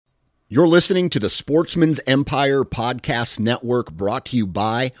You're listening to the Sportsman's Empire Podcast Network, brought to you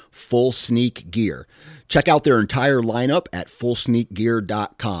by Full Sneak Gear. Check out their entire lineup at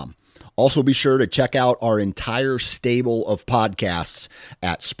fullsneakgear.com. Also be sure to check out our entire stable of podcasts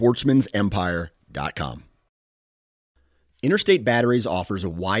at sportsmansempire.com. Interstate Batteries offers a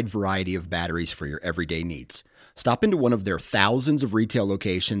wide variety of batteries for your everyday needs. Stop into one of their thousands of retail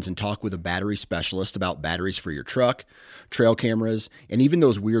locations and talk with a battery specialist about batteries for your truck, trail cameras, and even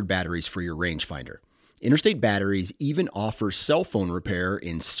those weird batteries for your rangefinder. Interstate Batteries even offers cell phone repair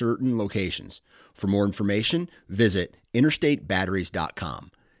in certain locations. For more information, visit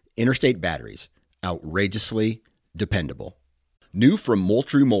interstatebatteries.com. Interstate Batteries, outrageously dependable. New from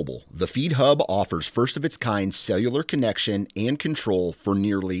Moultrie Mobile, the Feed Hub offers first-of-its-kind cellular connection and control for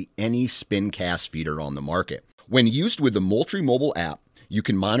nearly any spin cast feeder on the market. When used with the Moultrie Mobile app, you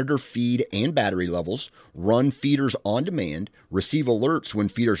can monitor feed and battery levels, run feeders on demand, receive alerts when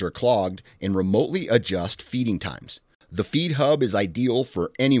feeders are clogged, and remotely adjust feeding times. The Feed Hub is ideal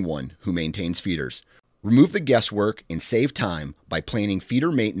for anyone who maintains feeders. Remove the guesswork and save time by planning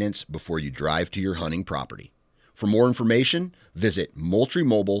feeder maintenance before you drive to your hunting property. For more information, visit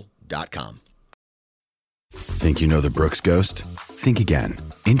moultriemobile.com. Think you know the Brooks Ghost? Think again.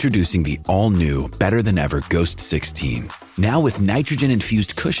 Introducing the all-new, better-than-ever Ghost 16. Now with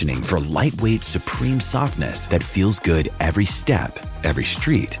nitrogen-infused cushioning for lightweight, supreme softness that feels good every step, every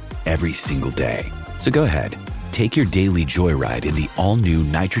street, every single day. So go ahead, take your daily joyride in the all-new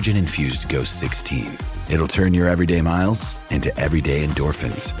nitrogen-infused Ghost 16. It'll turn your everyday miles into everyday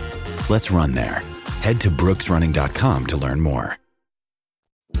endorphins. Let's run there. Head to brooksrunning.com to learn more.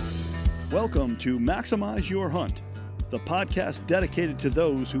 Welcome to Maximize Your Hunt, the podcast dedicated to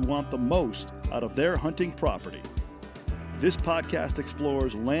those who want the most out of their hunting property. This podcast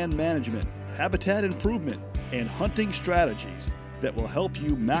explores land management, habitat improvement, and hunting strategies that will help you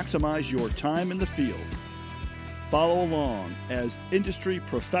maximize your time in the field. Follow along as industry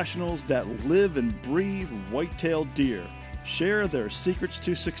professionals that live and breathe white-tailed deer share their secrets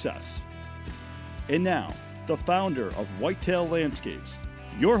to success. And now, the founder of Whitetail Landscapes,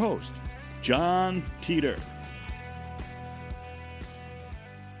 your host, John Teeter.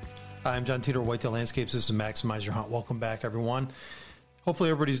 Hi, I'm John Teeter, Whitetail Landscapes. This is Maximize Your Hunt. Welcome back, everyone. Hopefully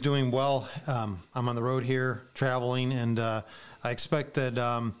everybody's doing well. I'm on the road here, traveling, and I expect that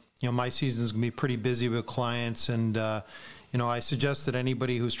my season is going to be pretty busy with clients. And I suggest that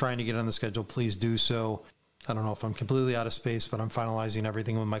anybody who's trying to get on the schedule, please do so. I don't know if I'm completely out of space, but I'm finalizing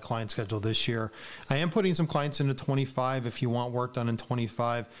everything with my client schedule this year. I am putting some clients into 25 if you want work done in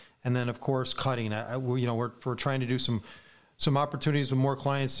 25. And then, of course, cutting. We're trying to do some opportunities with more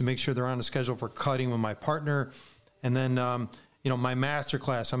clients to make sure they're on the schedule for cutting with my partner. And then, my master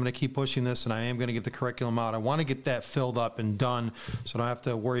class, I'm going to keep pushing this, and I am going to get the curriculum out. I want to get that filled up and done so I don't have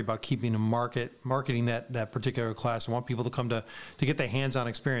to worry about keeping marketing that particular class. I want people to come to get their hands-on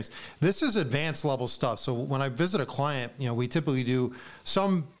experience. This is advanced level stuff. So when I visit a client, we typically do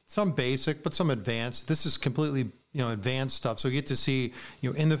some basic, but some advanced. This is completely advanced stuff. So you get to see,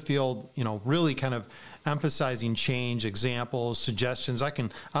 in the field, really kind of emphasizing change, examples, suggestions. I'm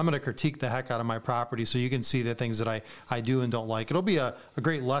going to critique the heck out of my property so you can see the things that I do and don't like. It'll be a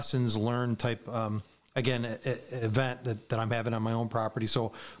great lessons learned type, event that I'm having on my own property.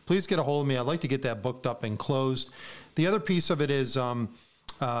 So please get a hold of me. I'd like to get that booked up and closed. The other piece of it is,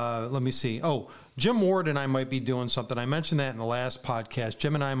 let me see. Jim Ward and I might be doing something. I mentioned that in the last podcast.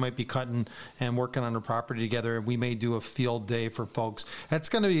 Jim and I might be cutting and working on a property together. We may do a field day for folks. That's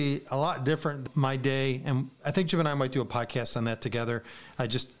going to be a lot different, my day. And I think Jim and I might do a podcast on that together. I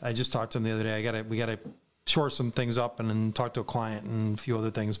just talked to him the other day. We got to shore some things up and then talk to a client and a few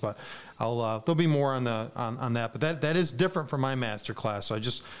other things, but there'll be more on that. But that is different from my master class. So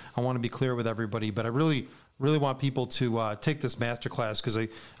I want to be clear with everybody, but I really want people to take this masterclass because I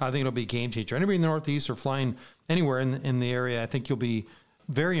think it'll be a game changer. Anybody in the Northeast or flying anywhere in the area, I think you'll be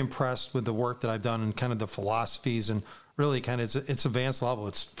very impressed with the work that I've done and kind of the philosophies and really kind of it's advanced level.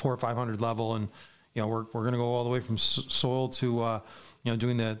 It's 400 or 500 level, and we're going to go all the way from soil to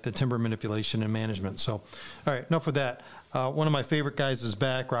doing the timber manipulation and management. So, all right, enough of that. One of my favorite guys is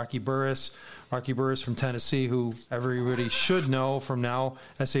back, Rocky Burris. Rocky Burris from Tennessee, who everybody should know from now,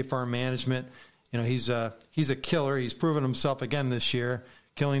 SA Farm Management. He's a killer. He's proven himself again this year,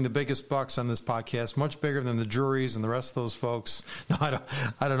 killing the biggest bucks on this podcast, much bigger than the juries and the rest of those folks. No, I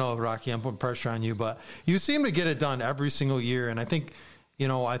don't know, Rocky. I'm putting pressure on you, but you seem to get it done every single year. And I think we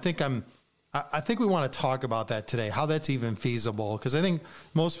want to talk about that today, how that's even feasible, because I think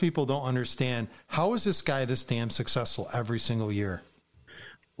most people don't understand how is this guy this damn successful every single year.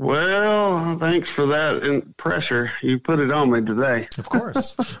 Well, thanks for that and pressure. You put it on me today. Of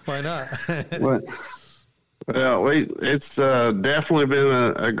course. Why not? Well, it's definitely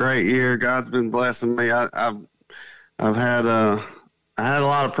been a great year. God's been blessing me. I've had I had a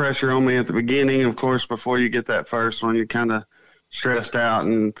lot of pressure on me at the beginning. Of course, before you get that first one, you're kind of stressed out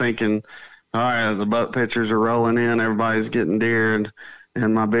and thinking, all right, the buck pictures are rolling in, everybody's getting deer,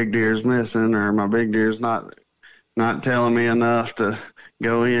 and my big deer's missing, or my big deer's not telling me enough to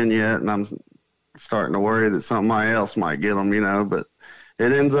go in yet, and I'm starting to worry that somebody else might get them, but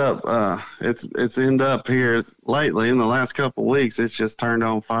it ends up it's end up here lately in the last couple of weeks. It's just turned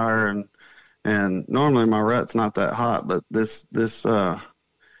on fire, and normally my rut's not that hot, but this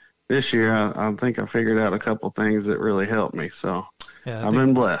year I think I figured out a couple things that really helped me. So yeah, I've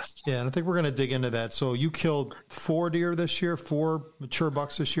been blessed. Yeah, and I think we're going to dig into that. So you killed 4 deer this year, 4 mature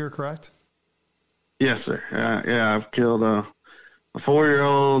bucks this year, correct? Yes, sir. Yeah, I've killed a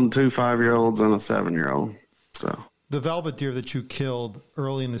 4-year-old, 2 5-year-olds, and a 7-year-old. So the velvet deer that you killed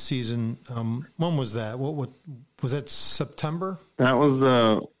early in the season, when was that? What was that? September? That was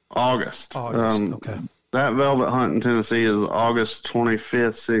August. August. Okay. That velvet hunt in Tennessee is August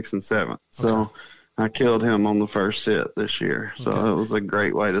 25th, 6th, and 7th. So okay. I killed him on the first sit this year. So it was a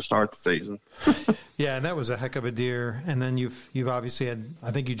great way to start the season. Yeah, and that was a heck of a deer. And then you've obviously had,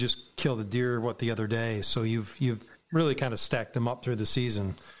 I think you just killed a deer the other day. So you've really kind of stacked them up through the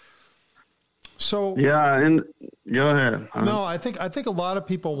season. So yeah, and go ahead. No, I think a lot of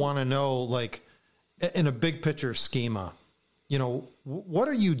people want to know, like, in a big picture schema, what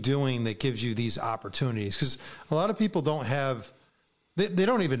are you doing that gives you these opportunities? Because a lot of people don't have, they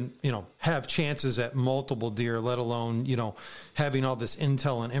don't even, have chances at multiple deer, let alone, having all this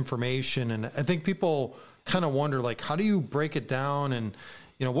intel and information. And I think people kind of wonder, like, how do you break it down? And,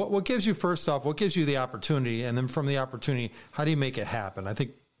 what gives you, first off, what gives you the opportunity? And then from the opportunity, how do you make it happen? I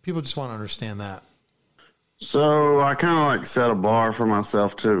think people just want to understand that. So I kind of like set a bar for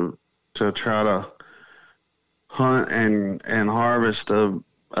myself to try to hunt and harvest a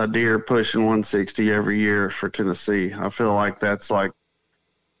deer pushing 160 every year for Tennessee. I feel like that's a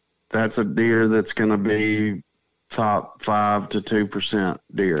deer that's going to be top 5 to 2%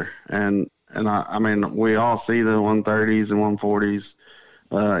 deer. And I mean, we all see the 130s and 140s.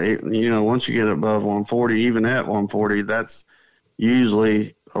 Once you get above 140, even at 140, that's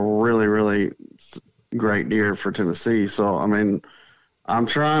usually a really, really great deer for Tennessee. So, I mean, I'm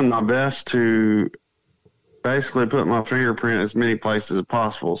trying my best to basically put my fingerprint as many places as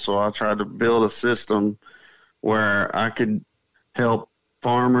possible. So I tried to build a system where I could help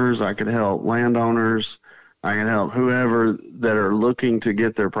farmers, I could help landowners, I can help whoever that are looking to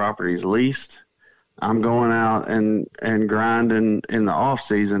get their properties leased. I'm going out and grinding in the off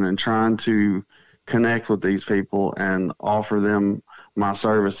season and trying to connect with these people and offer them my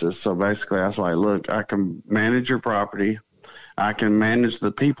services. So basically I was like, look, I can manage your property. I can manage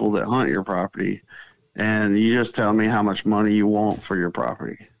the people that hunt your property. And you just tell me how much money you want for your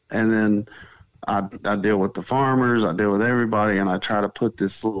property. And then I deal with the farmers, I deal with everybody, and I try to put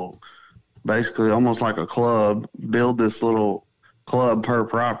this little, basically almost like a club, build this little club per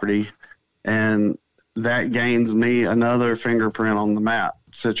property, and that gains me another fingerprint on the map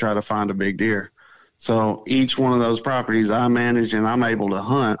to try to find a big deer. So each one of those properties I manage and I'm able to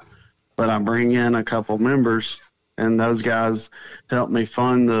hunt, but I bring in a couple members, and those guys help me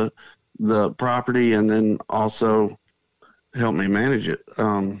fund the property and then also help me manage it.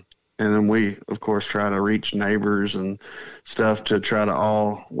 And then we, of course, try to reach neighbors and stuff to try to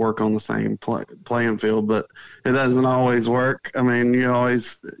all work on the same playing field, but it doesn't always work. I mean,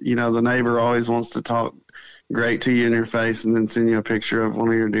 the neighbor always wants to talk great to you in your face and then send you a picture of one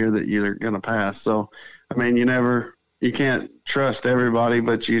of your deer that you're going to pass. So, I mean, you can't trust everybody,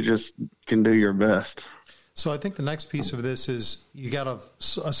 but you just can do your best. So I think the next piece of this is you got a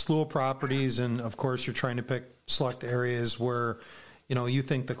slew of properties, and of course you're trying to select areas where, you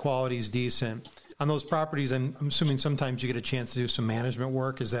think the quality is decent. On those properties, and I'm assuming sometimes you get a chance to do some management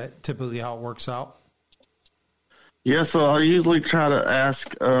work. Is that typically how it works out? Yeah, so I usually try to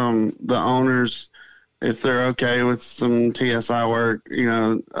ask the owners if they're okay with some TSI work,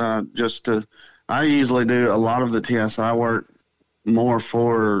 I usually do a lot of the TSI work more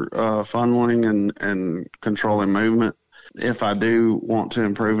for funneling and controlling movement. If I do want to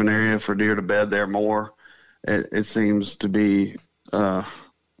improve an area for deer to bed there more, it seems to be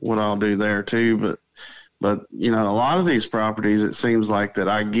what I'll do there too. But a lot of these properties, it seems like that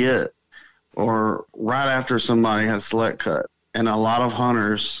I get, or right after somebody has select cut, and a lot of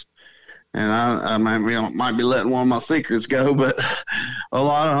hunters, and I might be letting one of my secrets go, but a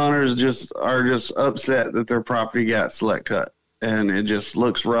lot of hunters are just upset that their property got select cut. and it just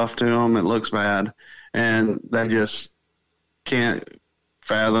looks rough to them. It looks bad, and they just can't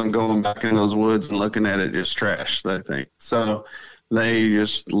fathom going back in those woods and looking at it just trash, they think. So they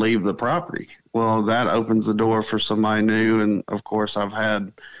just leave the property. Well, that opens the door for somebody new. And of course I've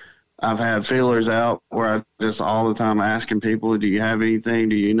had feelers out where I just all the time asking people, do you have anything?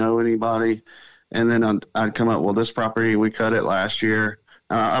 Do you know anybody? And then I'd come up, well, this property, we cut it last year.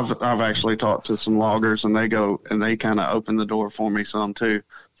 I've actually talked to some loggers, and they go and they kind of open the door for me some too.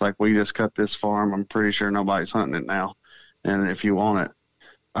 It's like, we just cut this farm. I'm pretty sure nobody's hunting it now. And if you want it,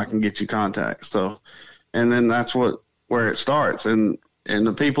 I can get you contact. So, and then that's where it starts. And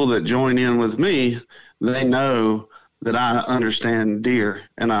the people that join in with me, they know that I understand deer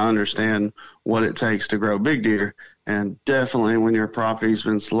and I understand what it takes to grow big deer. And definitely when your property's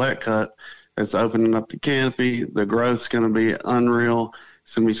been select cut, it's opening up the canopy. The growth's going to be unreal.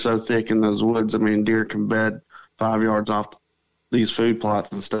 It's going to be so thick in those woods. I mean, deer can bed 5 yards off these food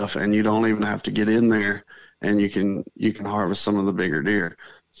plots and stuff, and you don't even have to get in there, and you can harvest some of the bigger deer.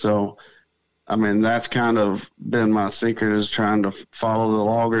 So, I mean, that's kind of been my secret, is trying to follow the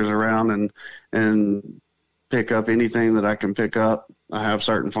loggers around and pick up anything that I can pick up. I have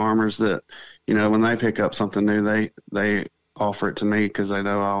certain farmers that, you know, when they pick up something new, they offer it to me because they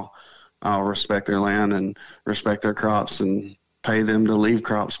know I'll respect their land and respect their crops and pay them to leave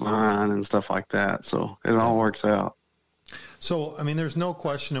crops behind and stuff like that. So it all works out. So, I mean, there's no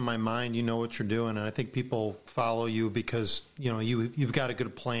question in my mind, you know what you're doing. And I think people follow you because, you know, you've got a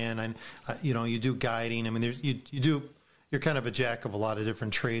good plan, and, you know, you do guiding. I mean, you're kind of a jack of a lot of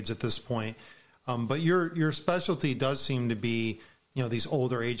different trades at this point. But your specialty does seem to be, you know, these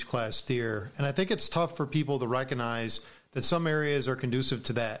older age class deer. And I think it's tough for people to recognize that some areas are conducive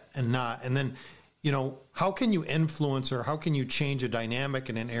to that and not. And then, you know, how can you influence, or how can you change a dynamic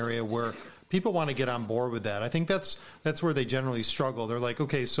in an area where people want to get on board with that? I think that's where they generally struggle. They're like,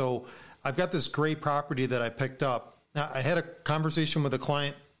 okay, so I've got this great property that I picked up. Now, I had a conversation with a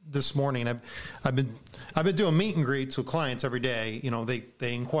client this morning. I've been doing meet and greets with clients every day. You know, they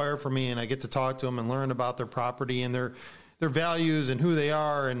inquire for me, and I get to talk to them and learn about their property and their values and who they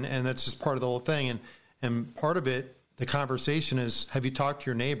are, and that's just part of the whole thing. And part of it, the conversation is, have you talked to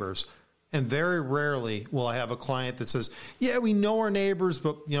your neighbors? And very rarely will I have a client that says, yeah, we know our neighbors,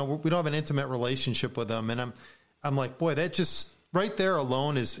 but, you know, we don't have an intimate relationship with them. And I'm like, boy, that just right there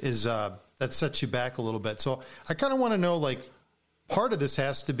alone is that sets you back a little bit. So I kind of want to know, like, part of this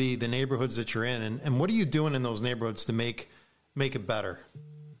has to be the neighborhoods that you're in, and what are you doing in those neighborhoods to make it better?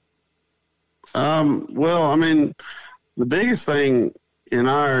 Well, I mean, the biggest thing in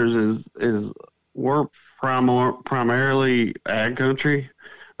ours is we're primarily ag country.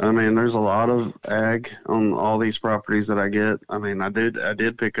 I mean, there's a lot of ag on all these properties that I get. I mean, I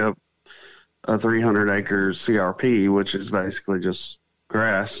did pick up a 300-acre CRP, which is basically just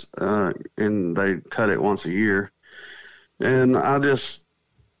grass, and they cut it once a year. And I just,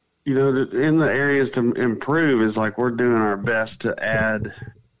 you know, in the areas to improve is like we're doing our best to add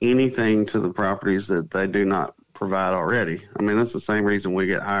anything to the properties that they do not provide already. I mean, that's the same reason we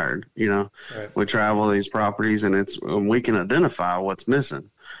get hired. You know, right. We travel these properties, and we can identify what's missing.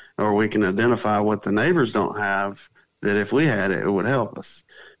 Or we can identify what the neighbors don't have that if we had it, it would help us.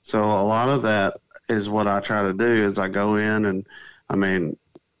 So a lot of that is what I try to do is I go in, and I mean,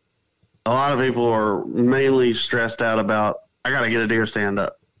 a lot of people are mainly stressed out about, I got to get a deer stand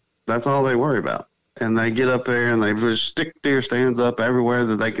up. That's all they worry about. And they get up there and they just stick deer stands up everywhere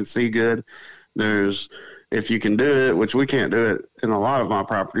that they can see good. If you can do it, which we can't do it in a lot of my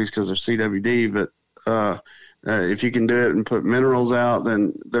properties because they're CWD, but, if you can do it and put minerals out,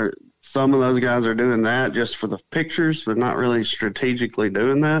 then some of those guys are doing that just for the pictures, but not really strategically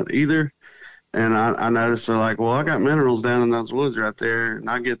doing that either. And I noticed they're like, well, I got minerals down in those woods right there, and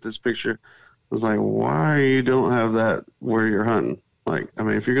I get this picture. I was like, why you don't have that where you're hunting? Like, I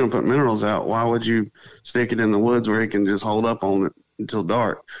mean, if you're going to put minerals out, why would you stick it in the woods where it can just hold up on it until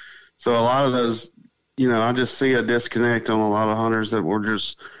dark? So a lot of those, you know, I just see a disconnect on a lot of hunters that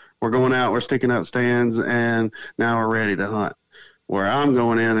we're going out, we're sticking up stands, and now we're ready to hunt. Where I'm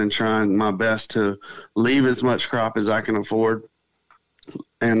going in and trying my best to leave as much crop as I can afford,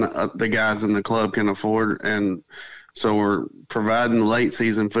 and the guys in the club can afford. And so we're providing late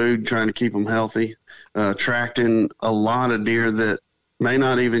season food, trying to keep them healthy, attracting a lot of deer that may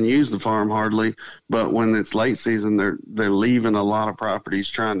not even use the farm hardly, but when it's late season, they're leaving a lot of properties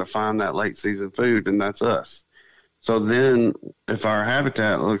trying to find that late season food, and that's us. So then if our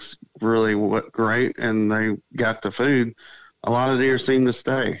habitat looks really great and they got the food, a lot of deer seem to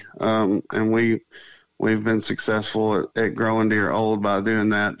stay. And we've been successful at growing deer old by doing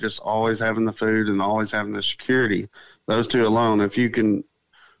that, just always having the food and always having the security those two alone, if you can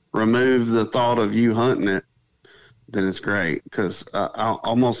remove the thought of you hunting it, then it's great. Because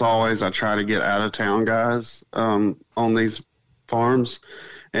almost always I try to get out of town guys on these farms,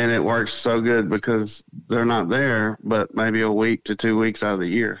 and it works so good because they're not there but maybe a week to 2 weeks out of the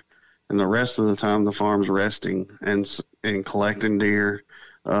year, and the rest of the time the farm's resting and collecting deer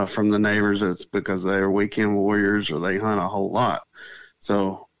from the neighbors. It's because they're weekend warriors or they hunt a whole lot.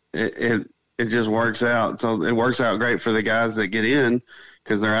 So it just works out. So it works out great for the guys that get in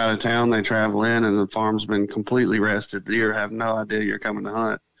because they're out of town, they travel in, and the farm's been completely rested. The deer have no idea you're coming to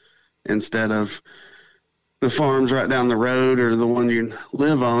hunt, instead of the farms right down the road or the one you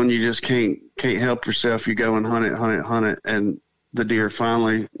live on. You just can't help yourself. You go and hunt it, and the deer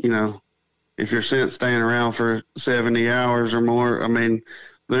finally, if you're staying around for 70 hours or more, I mean,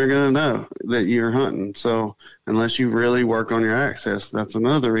 they're going to know that you're hunting. So unless you really work on your access, that's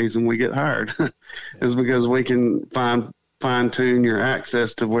another reason we get hired is because we can fine tune your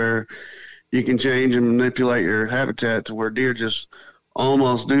access to where you can change and manipulate your habitat to where deer just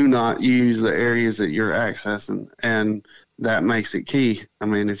almost do not use the areas that you're accessing. And that makes it key. I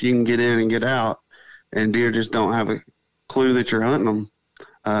mean, if you can get in and get out and deer just don't have a clue that you're hunting them,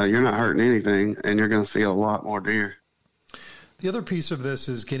 you're not hurting anything, and you're going to see a lot more deer. The other piece of this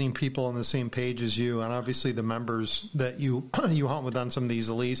is getting people on the same page as you, and obviously the members that you hunt with on some of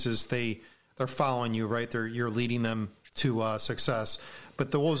these leases, they're following you, right? You're leading them to success. But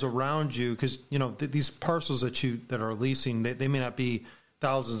those around you, because these parcels that are leasing, they may not be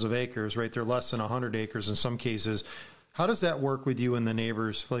thousands of acres, right? They're less than 100 acres in some cases. How does that work with you and the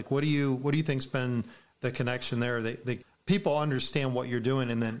neighbors? Like, what do you think's been the connection there? People understand what you're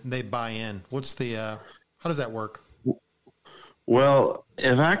doing and then they buy in. How does that work? Well,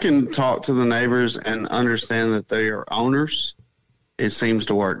 if I can talk to the neighbors and understand that they are owners, it seems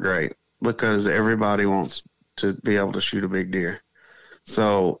to work great because everybody wants to be able to shoot a big deer.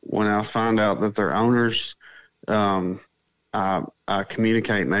 So when I find out that they're owners, I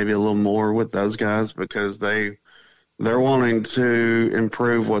communicate maybe a little more with those guys because they're wanting to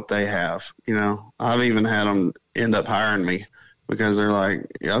improve what they have. I've even had them end up hiring me because they're like,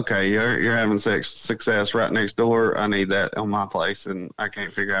 okay, you're having success right next door. I need that on my place, and I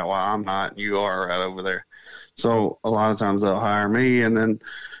can't figure out why I'm not. You are right over there. So a lot of times they'll hire me, and then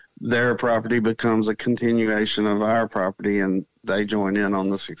their property becomes a continuation of our property, and they join in on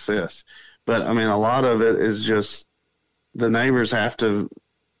the success. But I mean, a lot of it is just the neighbors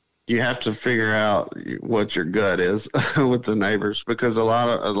you have to figure out what your gut is with the neighbors, because a lot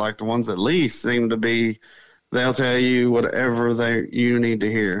of, like the ones that lease, seem to be, they'll tell you whatever you need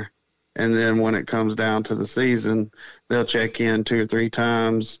to hear. And then when it comes down to the season, they'll check in 2 or 3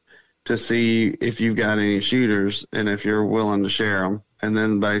 times to see if you've got any shooters and if you're willing to share them. And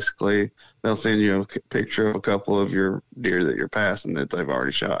then basically they'll send you a picture of a couple of your deer that you're passing that they've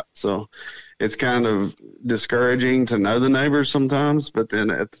already shot. So it's kind of discouraging to know the neighbors sometimes, but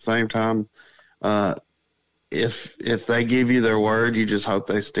then at the same time, if they give you their word, you just hope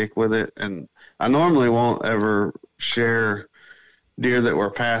they stick with it. And I normally won't ever share deer that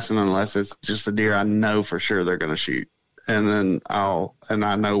we're passing unless it's just a deer I know for sure they're going to shoot. And then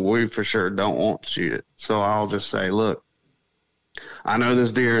I know we for sure don't want to shoot it. So I'll just say, look, I know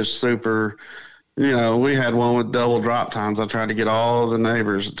this deer is super, we had one with double drop tines. I tried to get all the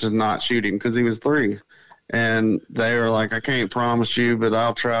neighbors to not shoot him because he was 3. And they were like, I can't promise you, but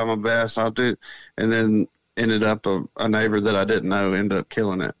I'll try my best. I'll do. And then ended up a neighbor that I didn't know ended up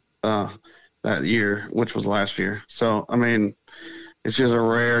killing it that year, which was last year. So, I mean, it's just a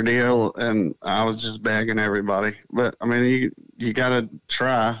rare deal, and I was just begging everybody. But, I mean, you got to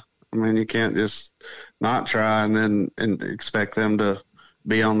try. I mean, you can't just not try and expect them to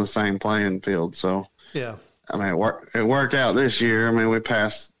be on the same playing field. So, yeah. I mean, it worked out this year. I mean, we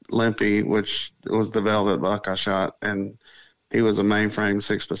passed Limpy, which was the velvet buck I shot, and he was a mainframe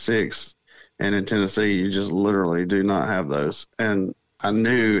 6x6. And in Tennessee, you just literally do not have those. And I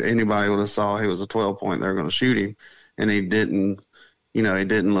knew anybody would have saw he was a 12-point, they were going to shoot him. And he didn't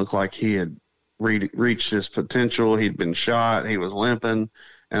look like he had reached his potential. He'd been shot. He was limping.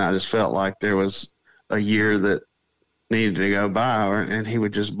 And I just felt like there was a year that needed to go by, and he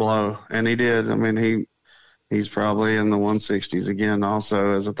would just blow. And he did. I mean, he's probably in the 160s again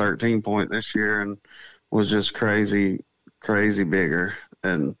also as a 13-point this year, and was just crazy bigger.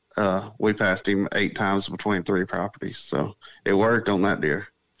 And we passed him 8 times between 3 properties. So it worked on that deer.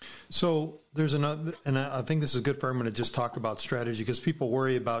 So there's another, and I think this is good for everyone to just talk about strategy, because people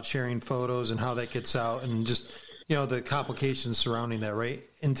worry about sharing photos and how that gets out and just, the complications surrounding that, right?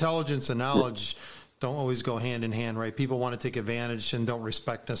 Intelligence and knowledge don't always go hand in hand, right? People want to take advantage and don't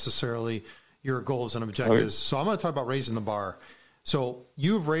respect necessarily, your goals and objectives. So I'm going to talk about raising the bar. So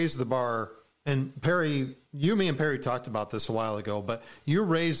you've raised the bar, and Perry, me and Perry talked about this a while ago, but you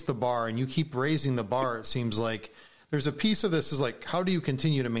raised the bar and you keep raising the bar. It seems like there's a piece of this is like, how do you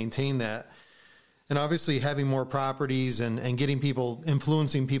continue to maintain that? And obviously having more properties and getting people,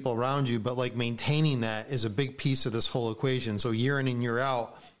 influencing people around you, but like maintaining that is a big piece of this whole equation. So year in and year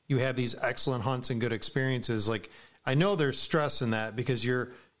out, you have these excellent hunts and good experiences. Like, I know there's stress in that because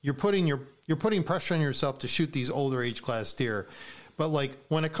you're putting pressure on yourself to shoot these older age class deer. But like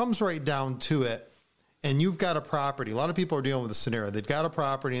when it comes right down to it, and you've got a property, a lot of people are dealing with a scenario. They've got a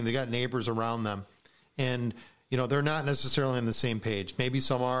property and they got neighbors around them, and they're not necessarily on the same page. Maybe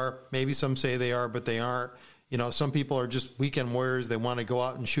some are, maybe some say they are, but they aren't. Some people are just weekend warriors. They want to go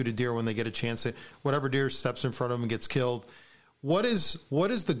out and shoot a deer when they get a chance. Whatever deer steps in front of them gets killed. What is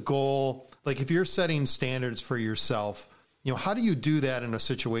the goal? Like if you're setting standards for yourself, how do you do that in a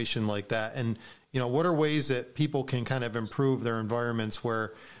situation like that? And, what are ways that people can kind of improve their environments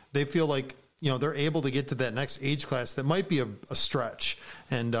where they feel like, they're able to get to that next age class that might be a stretch.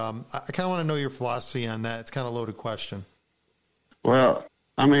 And I kind of want to know your philosophy on that. It's kind of a loaded question. Well,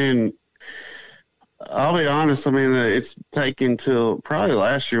 I mean, I'll be honest. I mean, it's taken till probably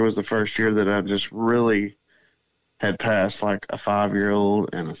last year was the first year that I just really had passed like a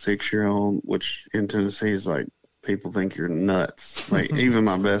 5-year-old and a 6-year-old, which in Tennessee is like, people think you're nuts. Like even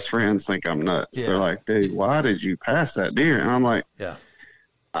my best friends think I'm nuts. Yeah. They're like, dude, why did you pass that deer? And I'm like, yeah,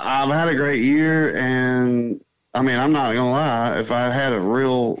 I've had a great year. And I mean, I'm not gonna lie. If I had a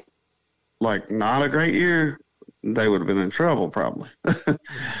real, like not a great year, they would have been in trouble probably.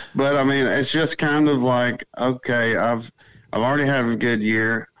 But I mean, it's just kind of like, okay, I've already had a good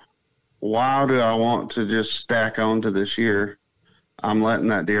year. Why do I want to just stack on to this year? I'm letting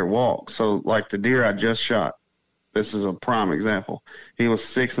that deer walk. So like the deer I just shot, this is a prime example. He was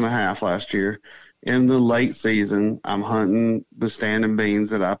 6.5 last year. In the late season, I'm hunting the standing beans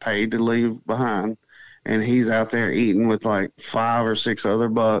that I paid to leave behind, and he's out there eating with like 5 or 6 other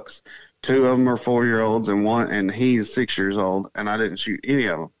bucks. 2 of them are 4-year-olds, and he's 6 years old, and I didn't shoot any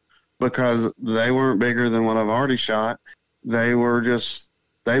of them because they weren't bigger than what I've already shot. They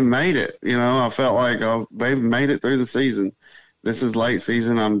made it. I felt like they've made it through the season. This is late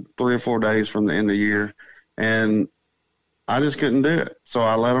season. I'm 3 or 4 days from the end of the year. And I just couldn't do it. So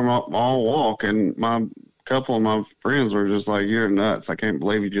I let them all walk. And a couple of my friends were just like, you're nuts. I can't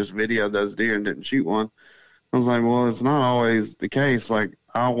believe you just videoed those deer and didn't shoot one. I was like, well, it's not always the case. Like,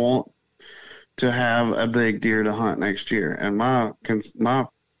 I want to have a big deer to hunt next year. And my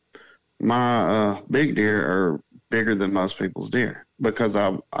big deer are bigger than most people's deer because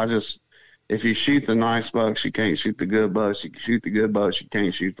I just, if you shoot the nice bucks, you can't shoot the good bucks. You can shoot the good bucks, you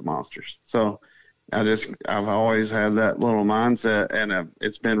can't shoot the monsters. So I've always had that little mindset, and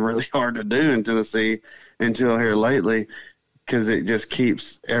it's been really hard to do in Tennessee until here lately, because it just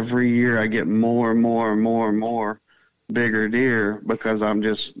keeps every year I get more and more and more and more bigger deer because I'm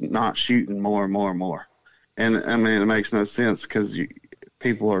just not shooting more and more and more. And I mean, it makes no sense because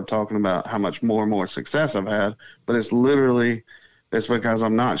people are talking about how much more and more success I've had, but it's because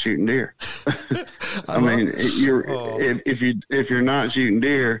I'm not shooting deer. I mean, if you're not shooting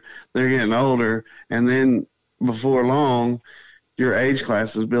deer, they're getting older, and then before long, your age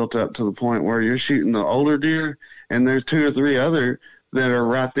class is built up to the point where you're shooting the older deer, and there's 2 or 3 other that are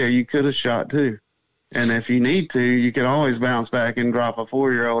right there you could have shot too. And if you need to, you can always bounce back and drop a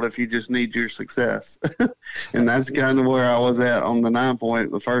 4-year-old if you just need your success. And that's kind of where I was at on the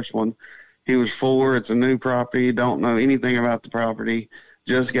 9-point, the first one. He was 4. It's a new property. Don't know anything about the property.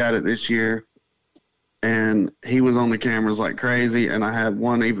 Just got it this year. And he was on the cameras like crazy. And I had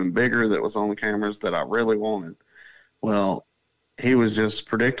one even bigger that was on the cameras that I really wanted. Well, he was just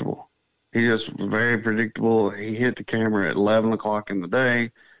predictable. He just was very predictable. He hit the camera at 11 o'clock in the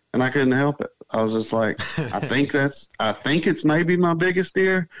day, and I couldn't help it. I was just like, I think it's maybe my biggest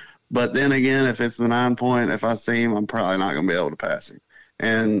deer. But then again, if it's the 9-point, if I see him, I'm probably not going to be able to pass him.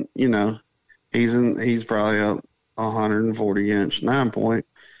 And, he's probably a 140-inch 9-point.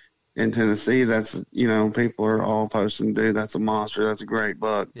 In Tennessee, that's, people are all posting, dude, that's a monster. That's a great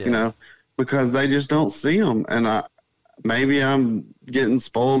buck, because they just don't see them. And maybe I'm getting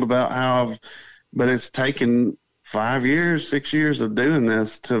spoiled about but it's taken 5 years, 6 years of doing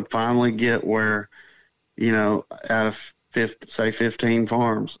this to finally get where, out of 15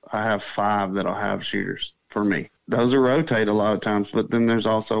 farms, I have 5 that'll have shooters for me. Those are rotate a lot of times, but then there's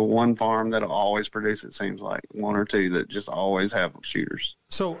also one farm that'll always produce, it seems like, 1 or 2 that just always have shooters.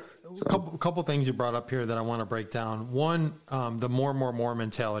 So a couple things you brought up here that I want to break down. One, the more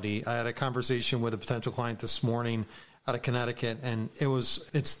mentality. I had a conversation with a potential client this morning. out of Connecticut, and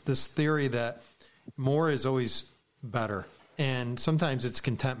it's this theory that more is always better. And sometimes it's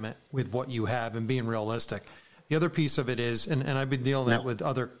contentment with what you have and being realistic. The other piece of it is, and I've been dealing that with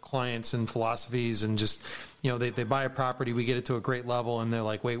other clients and philosophies, and just, they buy a property, we get it to a great level, and they're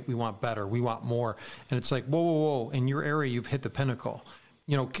like, wait, we want better, we want more. And it's like, whoa, in your area, you've hit the pinnacle.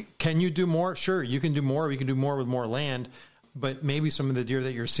 Can you do more? Sure, you can do more. We can do more with more land, but maybe some of the deer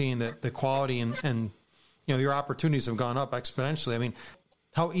that you're seeing, the quality and your opportunities have gone up exponentially. I mean,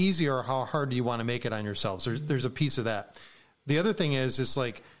 how easy or how hard do you want to make it on yourselves? There's a piece of that. The other thing is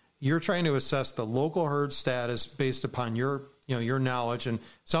like, you're trying to assess the local herd status based upon your knowledge. And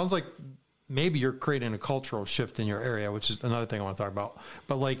sounds like maybe you're creating a cultural shift in your area, which is another thing I want to talk about.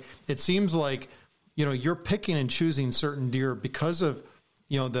 But like, it seems like, you're picking and choosing certain deer because of,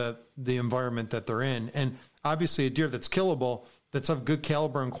 the environment that they're in. And obviously a deer that's killable, that's of good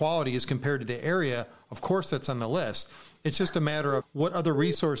caliber and quality as compared to the area, of course, that's on the list. It's just a matter of what other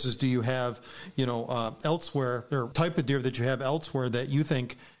resources do you have, elsewhere, or type of deer that you have elsewhere that you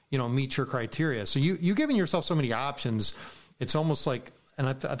think, meet your criteria. So you're giving yourself so many options. It's almost like, and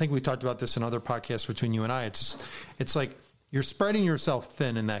I think we talked about this in other podcasts between you and I, it's like you're spreading yourself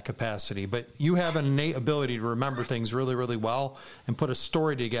thin in that capacity, but you have an innate ability to remember things really, really well and put a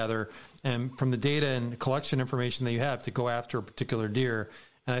story together, and from the data and collection information that you have to go after a particular deer.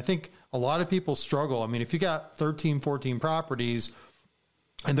 And I think a lot of people struggle. I mean, if you got 13, 14 properties,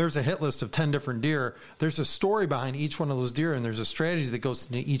 and there's a hit list of 10 different deer, there's a story behind each one of those deer, and there's a strategy that goes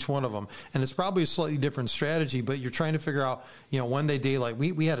into each one of them. And it's probably a slightly different strategy, but you're trying to figure out, when they daylight.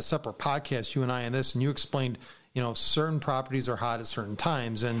 We had a separate podcast, you and I, on this, and you explained, certain properties are hot at certain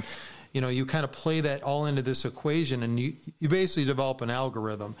times. And, you kind of play that all into this equation, and you basically develop an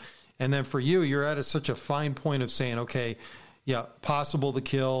algorithm. And then for you, you're at such a fine point of saying, okay, yeah, possible to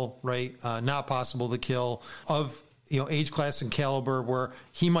kill, right? Not possible to kill, of, age class and caliber where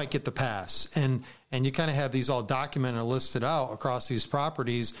he might get the pass. And you kind of have these all documented and listed out across these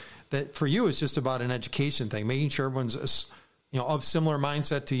properties that for you is just about an education thing, making sure everyone's, of similar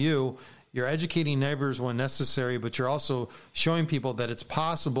mindset to you. You're educating neighbors when necessary, but you're also showing people that it's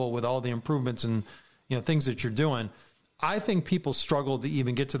possible with all the improvements and, things that you're doing. I think people struggle to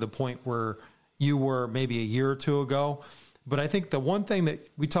even get to the point where you were maybe a year or two ago. But I think the one thing that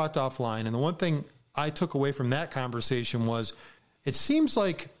we talked offline, and the one thing I took away from that conversation was, it seems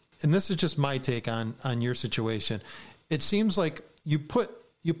like, and this is just my take on your situation, it seems like you put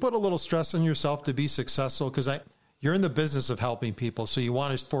a little stress on yourself to be successful, because you're in the business of helping people, so you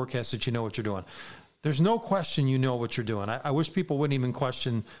want to forecast that you know what you're doing. There's no question you know what you're doing. I wish people wouldn't even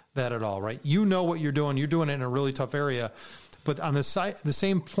question that at all, right? You know what you're doing. You're doing it in a really tough area. But on the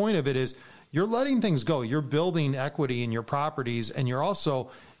same point of it is, you're letting things go. You're building equity in your properties, and you're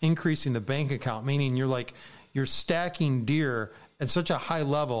also increasing the bank account, meaning you're stacking deer at such a high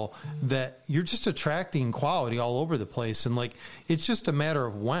level that you're just attracting quality all over the place. And like, it's just a matter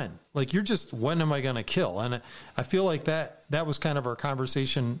of when. Like, when am I going to kill? And I feel like that was kind of our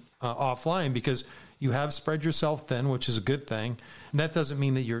conversation offline, because you have spread yourself thin, which is a good thing. And that doesn't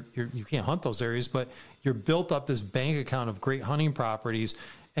mean that you can't hunt those areas, but you're built up this bank account of great hunting properties.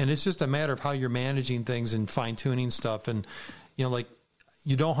 And it's just a matter of how you're managing things and fine tuning stuff. And,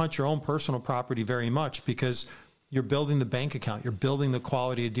 you don't hunt your own personal property very much, because you're building the bank account, you're building the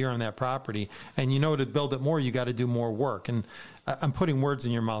quality of deer on that property. And to build it more, you got to do more work. And I'm putting words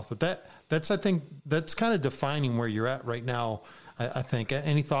in your mouth, but I think that's kind of defining where you're at right now. I think.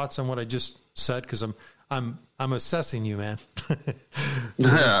 Any thoughts on what I just said? Cause I'm assessing you, man.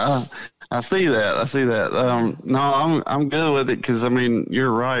 Yeah, I see that. No, I'm good with it. Cause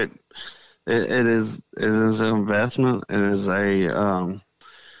you're right. It is an investment. It is an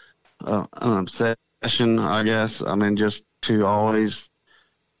obsession, I guess. Just to always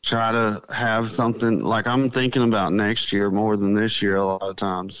try to have something. Like, I'm thinking about next year more than this year a lot of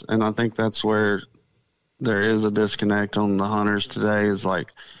times. And I think that's where there is a disconnect on the hunters today, is like,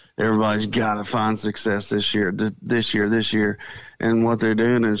 everybody's got to find success this year. And what they're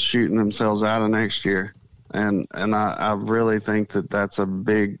doing is shooting themselves out of next year. And I really think that that's a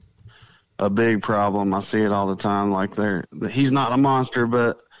big problem. I see it all the time. Like, he's not a monster,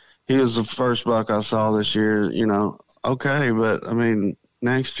 but he was the first buck I saw this year, okay. But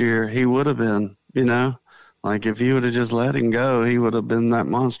next year he would have been, like, if you would have just let him go, he would have been that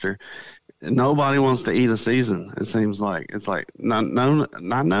monster. Nobody wants to eat a season. It seems like it's like, no,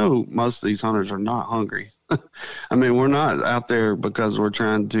 I know most of these hunters are not hungry. We're not out there because we're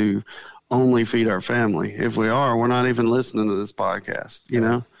trying to only feed our family. If we are, we're not even listening to this podcast,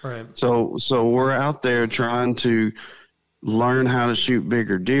 Right. So we're out there trying to learn how to shoot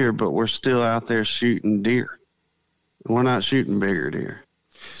bigger deer, but we're still out there shooting deer. We're not shooting bigger deer.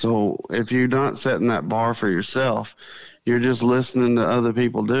 So if you're not setting that bar for yourself, you're just listening to other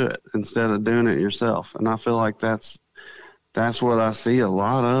people do it instead of doing it yourself. And I feel like that's what I see a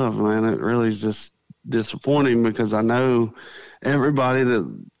lot of, man. It really is just disappointing, because I know everybody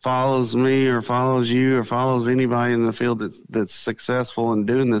that follows me or follows you or follows anybody in the field that's successful in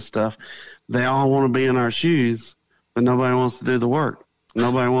doing this stuff, they all want to be in our shoes, but nobody wants to do the work.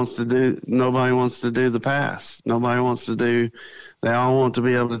 Nobody wants to do the pass. They all want to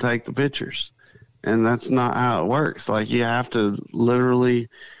be able to take the pictures. And that's not how it works. Like, you have to literally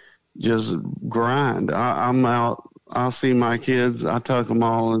just grind. I'm out. I'll see my kids. I tuck them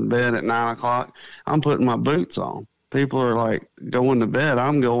all in bed at 9 o'clock. I'm putting my boots on. People are like going to bed.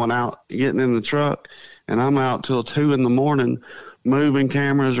 I'm going out, getting in the truck, and I'm out till 2 in the morning, moving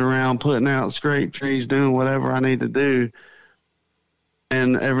cameras around, putting out scrape trees, doing whatever I need to do.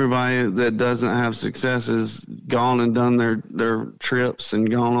 And everybody that doesn't have success is gone and done their trips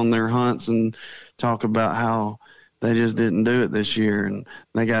and gone on their hunts and talk about how they just didn't do it this year, and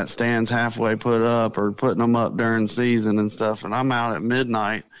they got stands halfway put up or putting them up during season and stuff. And I'm out at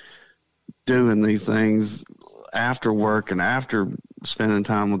midnight doing these things after work and after spending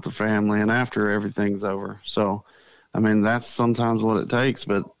time with the family and after everything's over. So, I mean, that's sometimes what it takes,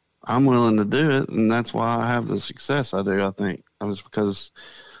 but I'm willing to do it, and that's why I have the success I do, I think. It was because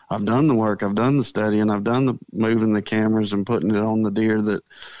I've done the work, I've done the study, and I've done the moving the cameras and putting it on the deer that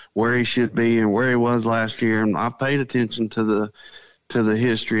where he should be and where he was last year. And I paid attention to the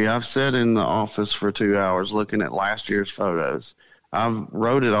history. I've sat in the office for 2 hours looking at last year's photos. I've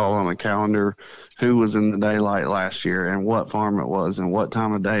wrote it all on a calendar, who was in the daylight last year and what farm it was and what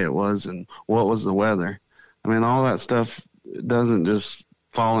time of day it was and what was the weather. I mean, all that stuff doesn't just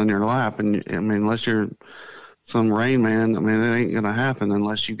fall in your lap. And I mean, unless you're some Rain Man, I mean, it ain't going to happen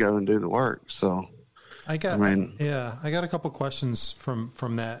unless you go and do the work. So I got a couple questions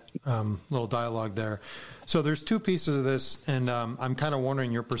from that little dialogue there. So there's two pieces of this, and I'm kind of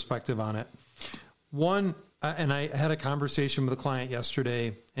wondering your perspective on it. One, and I had a conversation with a client yesterday,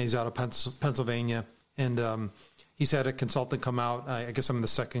 and he's out of Pennsylvania, and he's had a consultant come out. I guess I'm the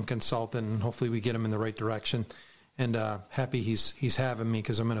second consultant, and hopefully we get him in the right direction. And happy he's having me,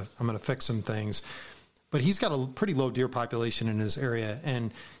 because I'm gonna fix some things. But he's got a pretty low deer population in his area,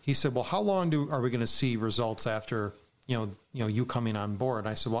 and he said, "Well, how long are we going to see results after you coming on board?" And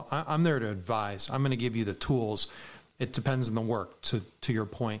I said, "Well, I'm there to advise. I'm going to give you the tools. It depends on the work." To your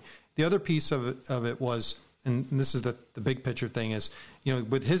point, the other piece of it was, and this is the big picture thing, is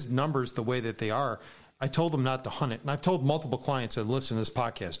with his numbers the way that they are, I told him not to hunt it, and I've told multiple clients that listen to this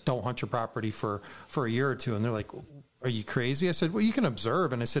podcast, don't hunt your property for a year or two, and they're like, "Are you crazy?" I said, "Well, you can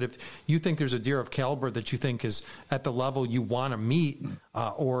observe." And I said, if you think there's a deer of caliber that you think is at the level you want to meet,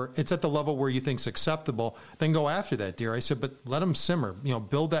 or it's at the level where you think is acceptable, then go after that deer. I said, but let them simmer,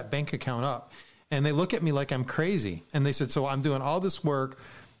 build that bank account up. And they look at me like I'm crazy. And they said, "So I'm doing all this work,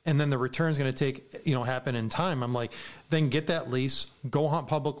 and then the return's going to take, happen in time." I'm like, then get that lease, go hunt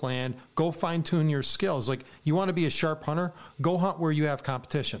public land, go fine tune your skills. Like, you want to be a sharp hunter, go hunt where you have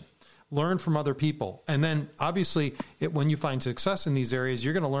competition. Learn from other people. And then obviously when you find success in these areas,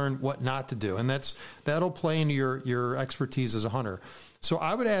 you're going to learn what not to do. And that'll play into your expertise as a hunter. So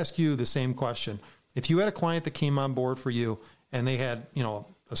I would ask you the same question. If you had a client that came on board for you and they had,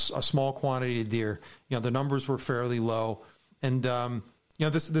 a small quantity of deer, the numbers were fairly low, and,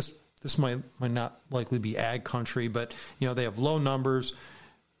 this might not likely be ag country, but, they have low numbers.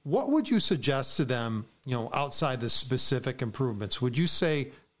 What would you suggest to them, outside the specific improvements? Would you say,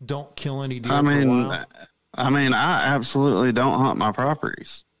 don't kill any deer for a while? I absolutely don't hunt my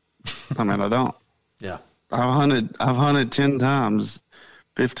properties. I don't. Yeah. I've hunted 10 times,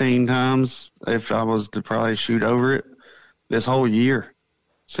 15 times if I was to probably shoot over it this whole year.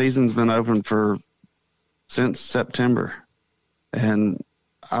 Season's been open since September, and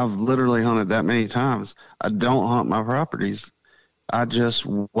I've literally hunted that many times. I don't hunt my properties. I just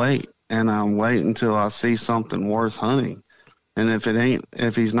wait, and I wait until I see something worth hunting. And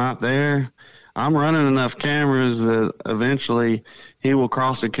if he's not there, I'm running enough cameras that eventually he will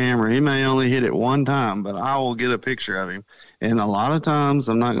cross the camera. He may only hit it one time, but I will get a picture of him. And a lot of times,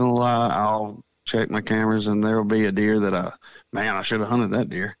 I'm not going to lie, I'll check my cameras and there will be a deer that I should have hunted that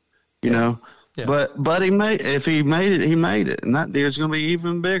deer, Yeah. But if he made it, he made it. And that deer's going to be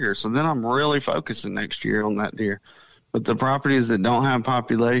even bigger. So then I'm really focusing next year on that deer. But the properties that don't have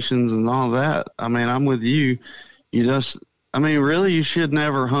populations and all that, I'm with you. Really, you should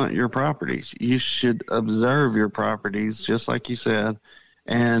never hunt your properties. You should observe your properties, just like you said,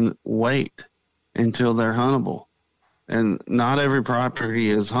 and wait until they're huntable. And not every property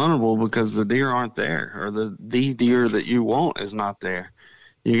is huntable because the deer aren't there, or the deer that you want is not there.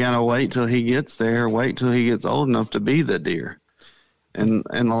 You got to wait till he gets there, wait till he gets old enough to be the deer. And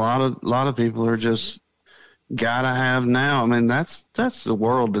a lot of people are just gotta have now. I mean, that's the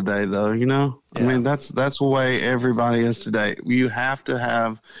world today, though. Yeah. I mean, that's the way everybody is today. You have to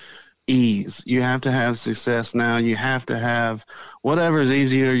have ease. You have to have success now. You have to have whatever is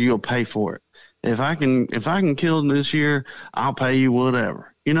easier. You'll pay for it. If I can kill this year, I'll pay you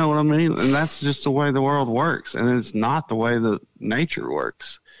whatever. You know what I mean? And that's just the way the world works. And it's not the way that nature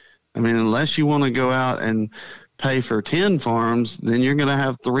works. I mean, unless you want to go out and pay for 10 farms, then you're going to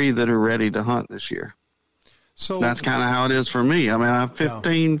have 3 that are ready to hunt this year. So that's kind of how it is for me. I mean, I have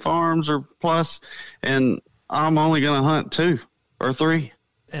 15 farms or plus, and I'm only going to hunt 2 or 3.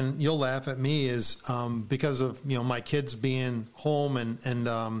 And you'll laugh at me is because of, my kids being home and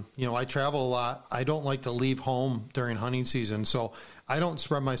I travel a lot. I don't like to leave home during hunting season. So I don't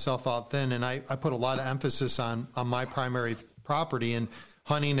spread myself out thin. And I put a lot of emphasis on my primary property and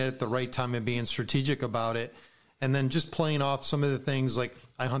hunting it at the right time and being strategic about it. And then just playing off some of the things, like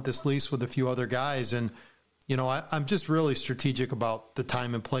I hunt this lease with a few other guys, and I'm just really strategic about the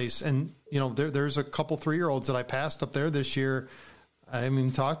time and place. And, there's a couple 3-year-olds that I passed up there this year. I haven't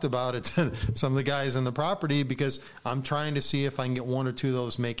even talked about it to some of the guys in the property because I'm trying to see if I can get 1 or 2 of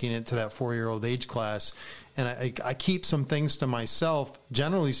those making it to that 4-year-old age class. And I keep some things to myself,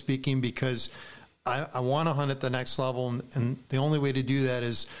 generally speaking, because I want to hunt at the next level. And the only way to do that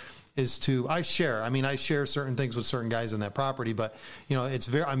is to, I share certain things with certain guys in that property, but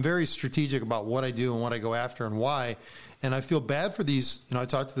I'm very strategic about what I do and what I go after and why. And I feel bad for these, I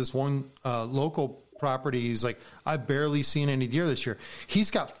talked to this one local property. He's like, I've barely seen any deer this year.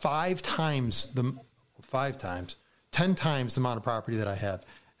 He's got 10 times the amount of property that I have.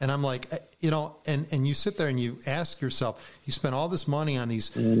 And I'm like, and you sit there and you ask yourself, you spend all this money on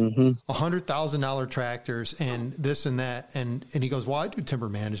these $100,000 tractors and this and that. And he goes, well, I do timber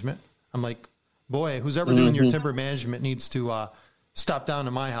management. I'm like, boy, who's ever doing your timber management needs to stop down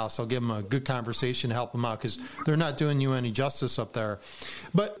to my house. I'll give them a good conversation to help them out because they're not doing you any justice up there.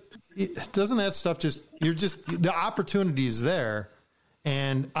 But doesn't that stuff the opportunity is there,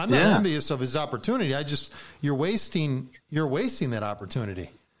 and I'm not envious of his opportunity. You're wasting that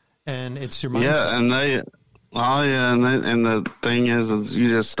opportunity, and it's your mindset. And the thing is you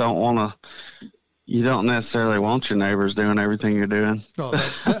just don't want to. You don't necessarily want your neighbors doing everything you're doing. Well,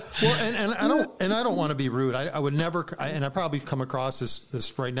 and I don't want to be rude. I would never, and I probably come across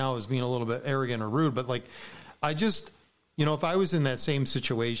this right now as being a little bit arrogant or rude, but like, I just. If I was in that same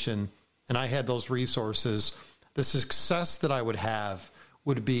situation and I had those resources, the success that I would have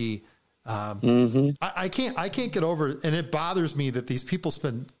would be, I can't get over it. And it bothers me that these people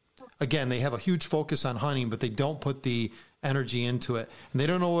they have a huge focus on hunting, but they don't put the energy into it, and they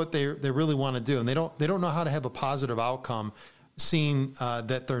don't know what they really want to do. And they don't know how to have a positive outcome, seeing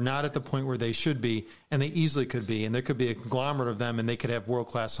that they're not at the point where they should be, and they easily could be. And there could be a conglomerate of them and they could have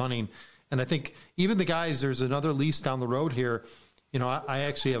world-class hunting. And I think even the guys, there's another lease down the road here. I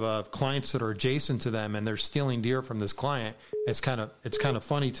actually have clients that are adjacent to them, and they're stealing deer from this client. It's kind of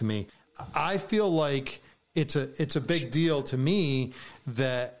funny to me. I feel like it's a big deal to me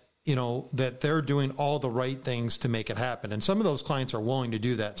that that they're doing all the right things to make it happen. And some of those clients are willing to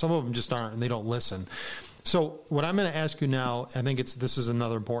do that. Some of them just aren't, and they don't listen. So what I'm going to ask you now, I think this is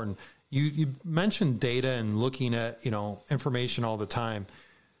another important. You mentioned data and looking at information all the time.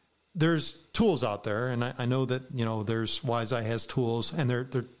 There's tools out there, and I know that, there's WiseEye has tools, and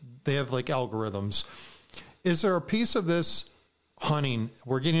they have like algorithms. Is there a piece of this hunting?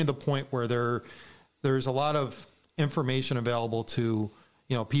 We're getting to the point where there's a lot of information available to,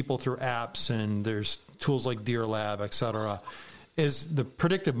 people through apps, and there's tools like Deer Lab, et cetera. Is the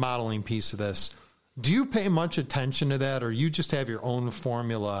predictive modeling piece of this? Do you pay much attention to that, or you just have your own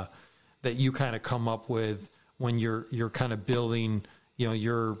formula that you kind of come up with when you're kind of building,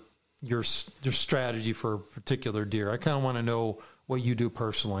 your strategy for a particular deer? I kind of want to know what you do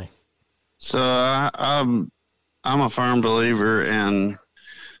personally. So I'm a firm believer in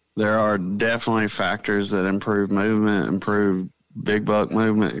there are definitely factors that improve movement, improve big buck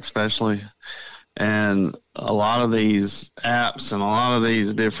movement, especially. And a lot of these apps and a lot of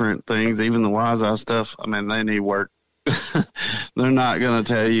these different things, even the WiseEye stuff, I mean, they need work. They're not going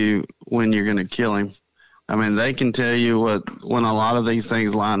to tell you when you're going to kill him. I mean, they can tell you when a lot of these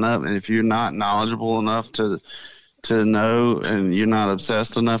things line up, and if you're not knowledgeable enough to know, and you're not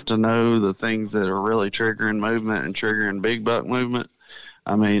obsessed enough to know the things that are really triggering movement and triggering big buck movement,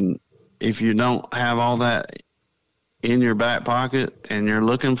 I mean, if you don't have all that in your back pocket and you're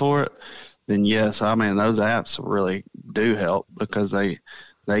looking for it, then yes, I mean, those apps really do help because they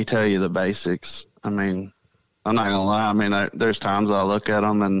tell you the basics. I mean, I'm not gonna lie. I mean, there's times I look at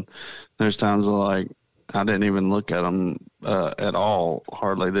them, and there's times I didn't even look at them at all,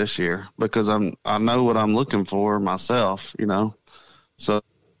 hardly this year, because I know what I'm looking for myself, you know. So,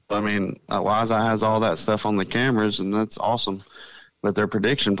 I mean, Wise Eye has all that stuff on the cameras, and that's awesome. But their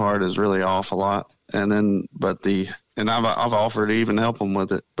prediction part is really off a lot. And then, I've offered to even help them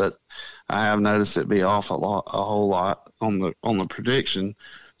with it, but I have noticed it be off a whole lot on the prediction.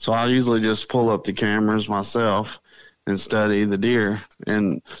 So I usually just pull up the cameras myself and study the deer.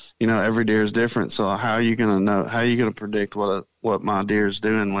 And, you know, every deer is different. So how are you going to predict what my deer is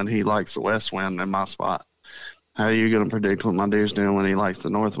doing when he likes the west wind in my spot? How are you going to predict what my deer's doing when he likes the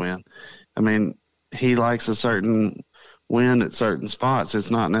north wind? I mean, he likes a certain wind at certain spots.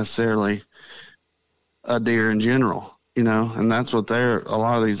 It's not necessarily a deer in general, you know, and that's what a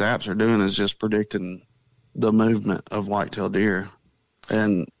lot of these apps are doing, is just predicting the movement of whitetail deer.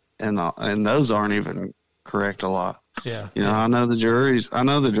 And those aren't even correct a lot. Yeah. You know, I know the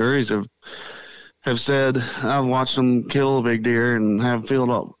juries have said, I've watched them kill a big deer and have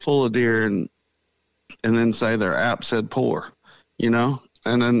field up full of deer and then say their app said poor, you know.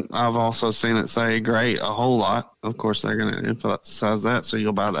 And then I've also seen it say great a whole lot. Of course, they're going to emphasize that, so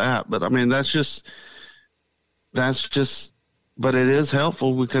you'll buy the app. But I mean, that's just, but it is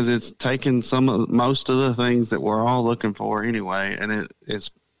helpful because it's taking most of the things that we're all looking for anyway, and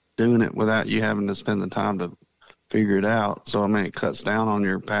it's doing it without you having to spend the time to figure it out. So I mean, it cuts down on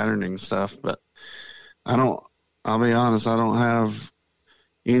your patterning stuff. But I'll be honest, I don't have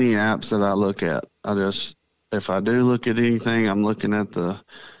any apps that I look at. If I do look at anything, I'm looking at the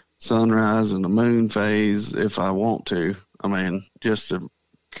sunrise and the moon phase if I want to. I mean, just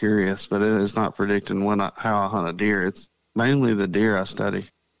curious, but it is not predicting how I hunt a deer. It's mainly the deer I study.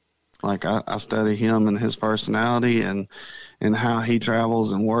 Like I study him and his personality and how he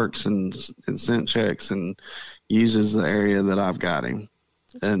travels and works and scent checks and uses the area that I've got him.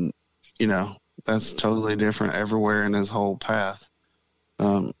 And, you know, that's totally different everywhere in his whole path.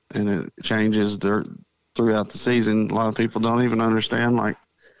 And it changes throughout the season. A lot of people don't even understand like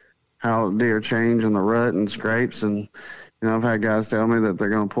how deer change in the rut and scrapes. And, you know, I've had guys tell me that they're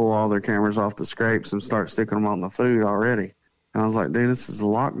going to pull all their cameras off the scrapes and start sticking them on the food already. And I was like, dude, this is a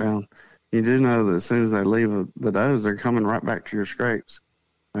lockdown. You do know that as soon as they leave the does, they're coming right back to your scrapes.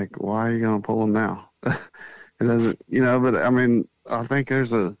 Like, why are you going to pull them now? It doesn't, you know, but I mean, I think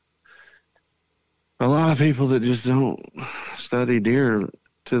there's a lot of people that just don't study deer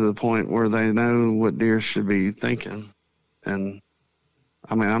to the point where they know what deer should be thinking. And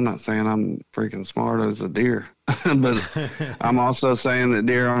I mean, I'm not saying I'm freaking smart as a deer, but I'm also saying that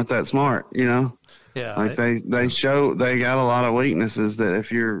deer aren't that smart, you know? Yeah. Like they got a lot of weaknesses that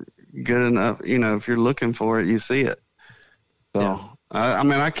if you're good enough, you know, if you're looking for it, you see it. So, yeah. I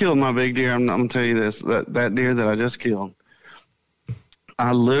mean, I killed my big deer. I'm going to tell you this, that deer that I just killed,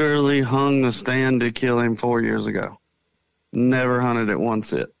 I literally hung the stand to kill him 4 years ago. Never hunted it one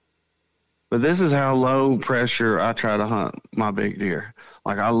sit. But this is how low pressure I try to hunt my big deer.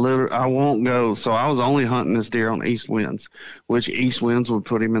 Like I won't go. So I was only hunting this deer on east winds, which east winds would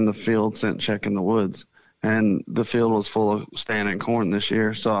put him in the field, scent check in the woods. And the field was full of standing corn this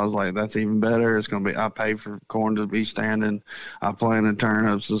year. So I was like, that's even better. It's going to be, I paid for corn to be standing. I planted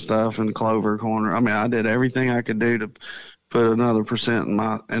turnips and stuff and clover corn. I mean, I did everything I could do to put another percent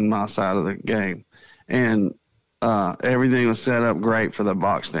in my side of the game. And everything was set up great for the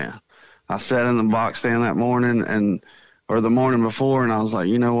box stand. I sat in the box stand that morning or the morning before, and I was like,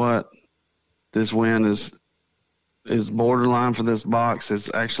 you know what? This wind is borderline for this box. It's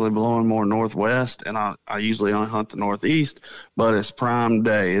actually blowing more northwest, and I usually only hunt the northeast, but it's prime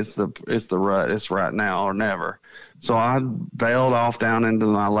day. It's the rut. It's right now or never. So I bailed off down into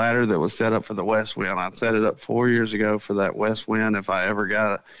my ladder that was set up for the west wind. I'd set it up 4 years ago for that west wind. If I ever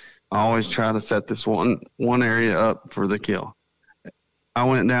got it, I always try to set this one area up for the kill. I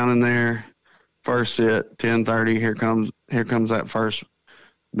went down in there, first sit, 10:30. Here comes that first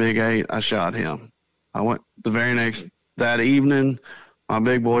big 8. I shot him. I went that evening. My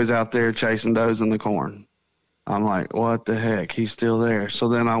big boy's out there chasing does in the corn. I'm like, what the heck? He's still there. So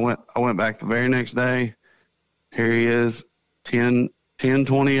then I went back the very next day. Here he is,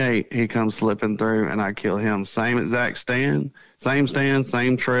 10:28. He comes slipping through, and I kill him. Same exact stand, same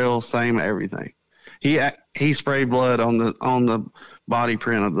trail, same everything. He sprayed blood on the body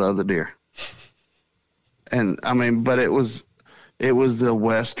print of the other deer. And I mean, but it was the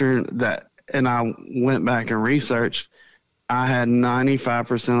western and I went back and researched. I had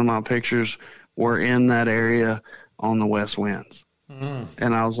 95% of my pictures were in that area on the west winds.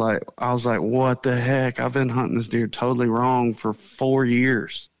 And I was like, what the heck? I've been hunting this deer totally wrong for 4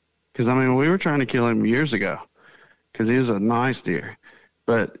 years. Because, I mean, we were trying to kill him years ago because he was a nice deer.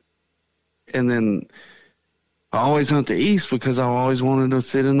 And then I always hunt the east because I always wanted to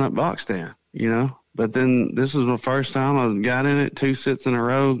sit in that box stand, you know. But then this was the first time I got in it, 2 sits in a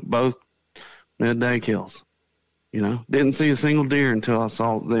row, both midday kills. You know, didn't see a single deer until I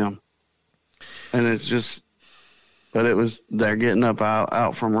saw them. And it's just, but it was, they're getting up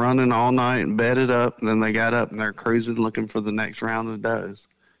out from running all night and bedded up. And then they got up and they're cruising looking for the next round of does.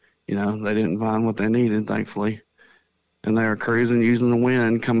 You know, they didn't find what they needed, thankfully. And they were cruising using the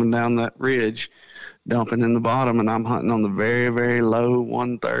wind coming down that ridge, dumping in the bottom. And I'm hunting on the very, very low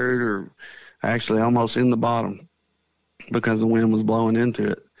 1/3 or actually almost in the bottom because the wind was blowing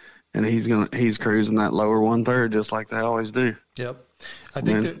into it. And he's cruising that lower 1/3 just like they always do. Yep. I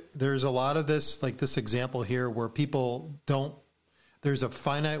think that there's a lot of this, like this example here, where people don't, there's a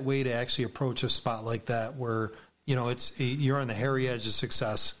finite way to actually approach a spot like that where, you know, you're on the hairy edge of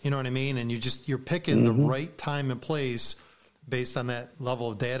success. You know what I mean? And you're picking the right time and place based on that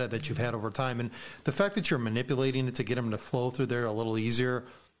level of data that you've had over time. And the fact that you're manipulating it to get them to flow through there a little easier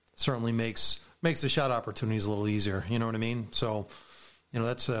certainly makes the shot opportunities a little easier. You know what I mean? So, you know,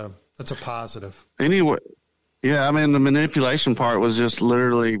 that's a positive. Anyway, yeah, I mean, the manipulation part was just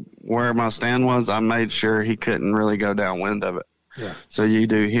literally where my stand was. I made sure he couldn't really go downwind of it. Yeah. So you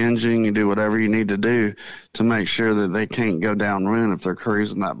do hinging, you do whatever you need to do to make sure that they can't go downwind if they're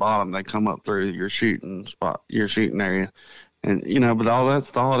cruising that bottom. They come up through your shooting spot, your shooting area. And, you know, but all that's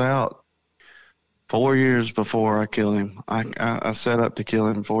thought out 4 years before I killed him. I set up to kill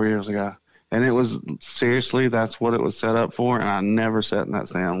him 4 years ago. And it was, seriously, that's what it was set up for. And I never sat in that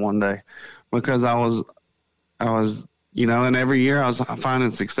stand one day because I was, you know, and every year I was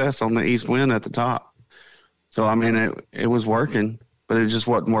finding success on the east wind at the top. So, I mean, it was working, but it just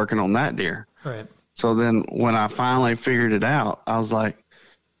wasn't working on that deer. Right. So then when I finally figured it out, I was like,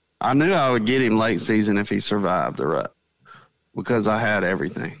 I knew I would get him late season if he survived the rut because I had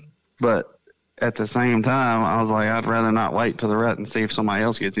everything. But at the same time, I was like, I'd rather not wait till the rut and see if somebody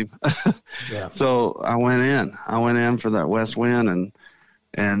else gets him. Yeah. So I went in for that west wind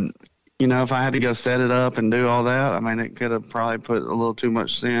and, you know, if I had to go set it up and do all that, I mean, it could have probably put a little too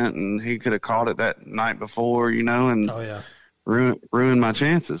much scent and he could have caught it that night before, you know, and ruined my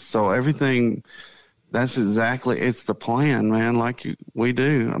chances. So everything, that's exactly, it's the plan, man, like we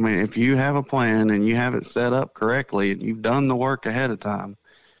do. I mean, if you have a plan and you have it set up correctly and you've done the work ahead of time,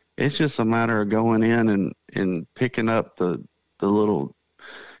 it's just a matter of going in and picking up the little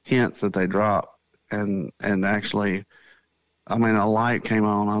hints that they drop and actually, I mean, a light came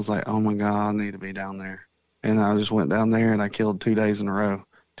on. I was like, oh my God, I need to be down there. And I just went down there and I killed 2 days in a row,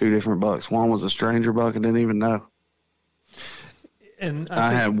 2 different bucks. One was a stranger buck I didn't even know. And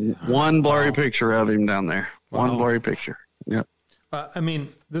I had one blurry picture of him down there. Wow. One blurry picture. Yep. I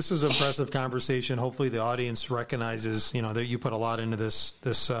mean, this is an impressive conversation. Hopefully the audience recognizes, you know, that you put a lot into this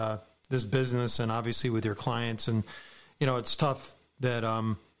business and obviously with your clients. And, you know, it's tough that,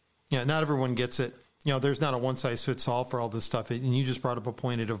 not everyone gets it. You know, there's not a one size fits all for all this stuff. And you just brought up a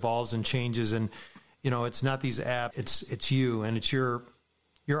point. It evolves and changes. And, you know, it's not these apps, it's you and it's your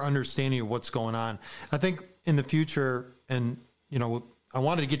understanding of what's going on. I think in the future, and, you know, I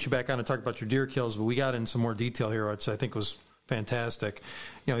wanted to get you back on and talk about your deer kills, but we got in some more detail here, which I think was fantastic.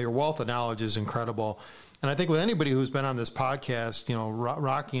 You know, your wealth of knowledge is incredible. And I think with anybody who's been on this podcast, you know,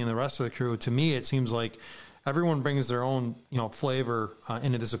 Rocky and the rest of the crew, to me, it seems like everyone brings their own, you know, flavor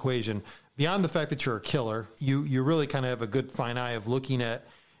into this equation. Beyond the fact that you're a killer, you really kind of have a good fine eye of looking at,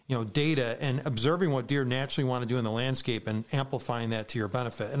 you know, data and observing what deer naturally want to do in the landscape and amplifying that to your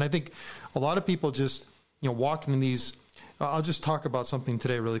benefit. And I think a lot of people just, you know, walking in these, I'll just talk about something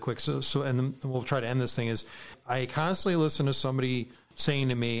today really quick. So, and then we'll try to end this thing is I constantly listen to somebody saying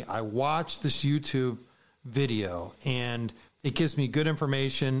to me, I watch this YouTube video and it gives me good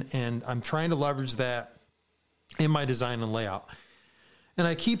information and I'm trying to leverage that in my design and layout. And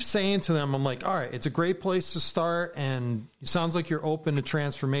I keep saying to them, I'm like, all right, it's a great place to start. And it sounds like you're open to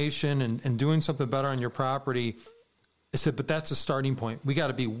transformation and doing something better on your property. I said, but that's a starting point. We got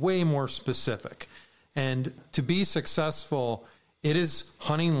to be way more specific. And to be successful, it is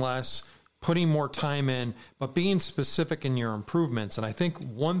hunting less, putting more time in, but being specific in your improvements. And I think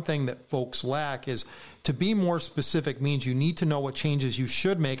one thing that folks lack is to be more specific means you need to know what changes you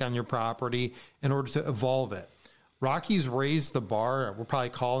should make on your property in order to evolve it. Rocky's raised the bar. We're probably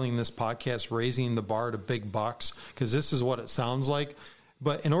calling this podcast Raising the Bar to Big Bucks because this is what it sounds like.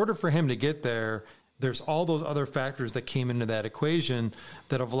 But in order for him to get there, there's all those other factors that came into that equation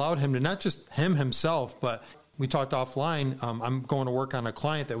that have allowed him to not just himself, but we talked offline. I'm going to work on a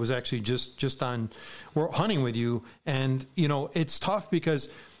client that was actually just on hunting with you. And, it's tough because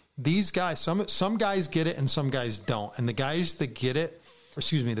these guys, some guys get it and some guys don't. And the guys that get it,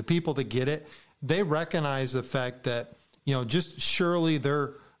 the people that get it, they recognize the fact that, just surely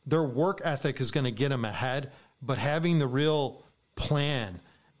their work ethic is going to get them ahead, but having the real plan,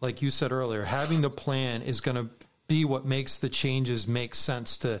 like you said earlier, having the plan is going to be what makes the changes make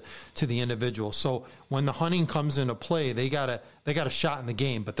sense to the individual. So when the hunting comes into play, they got a shot in the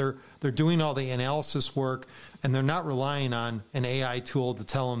game, but they're doing all the analysis work, and they're not relying on an AI tool to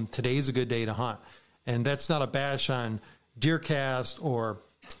tell them today's a good day to hunt. And that's not a bash on DeerCast or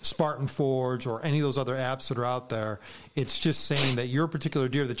Spartan Forge or any of those other apps that are out there. It's just saying that your particular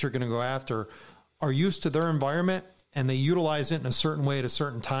deer that you're going to go after are used to their environment, and they utilize it in a certain way at a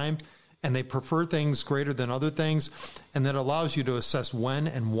certain time, and they prefer things greater than other things, and that allows you to assess when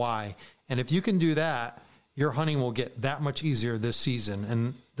and why. And if you can do that, your hunting will get that much easier this season.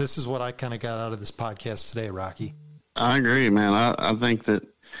 And this is what I kind of got out of this podcast today, Rocky. I agree, man. I think that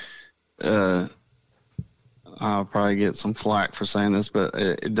I'll probably get some flack for saying this, but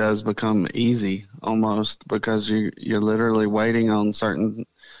it does become easy almost, because you're literally waiting on certain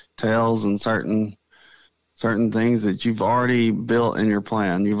tails and certain things that you've already built in your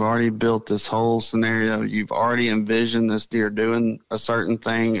plan. You've already built this whole scenario. You've already envisioned this deer doing a certain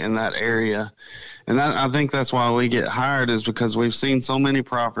thing in that area. And I think that's why we get hired, is because we've seen so many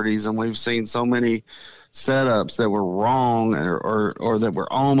properties and we've seen so many setups that were wrong or that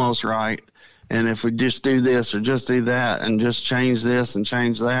were almost right. And if we just do this or just do that and just change this and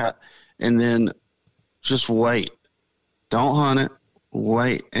change that, and then just wait. Don't hunt it.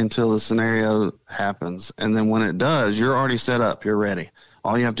 Wait until the scenario happens. And then when it does, you're already set up. You're ready.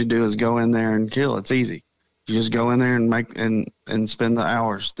 All you have to do is go in there and kill. It's easy. You just go in there and make and spend the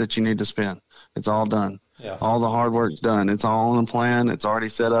hours that you need to spend. It's all done. Yeah. All the hard work's done. It's all on the plan. It's already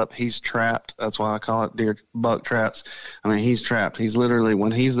set up. He's trapped. That's why I call it buck traps. I mean, he's trapped. He's literally,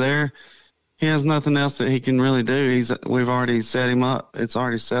 when he's there, he has nothing else that he can really do. We've already set him up. It's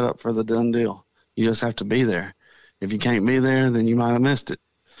already set up for the done deal. You just have to be there. If you can't be there, then you might have missed it,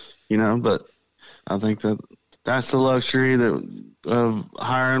 but I think that's the luxury of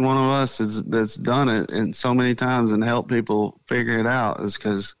hiring one of us that's done it and so many times and help people figure it out, is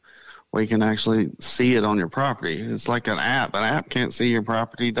because we can actually see it on your property. It's like an app. An app can't see your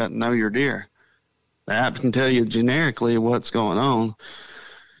property, doesn't know your deer. The app can tell you generically what's going on.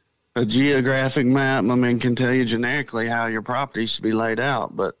 A geographic map, can tell you generically how your property should be laid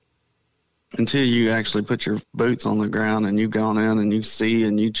out, but until you actually put your boots on the ground and you've gone in and you see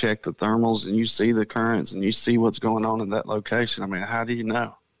and you check the thermals and you see the currents and you see what's going on in that location, how do you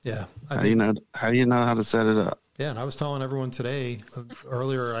know? Yeah. How do you know how to set it up? Yeah, and I was telling everyone today,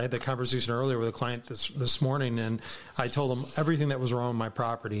 earlier, I had that conversation earlier with a client this morning, and I told them everything that was wrong with my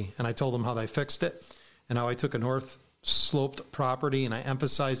property, and I told them how they fixed it and how I took a north sloped property and I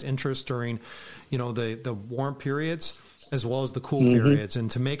emphasized interest during, the warm periods as well as the cool periods. And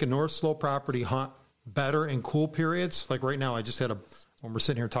to make a north slope property hunt better in cool periods, like right now, when we're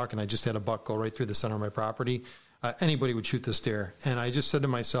sitting here talking, I just had a buck go right through the center of my property. Anybody would shoot this deer. And I just said to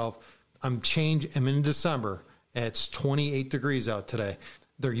myself, I'm in December. It's 28 degrees out today.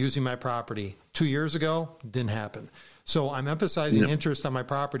 They're using my property. 2 years ago, didn't happen. So I'm emphasizing interest on my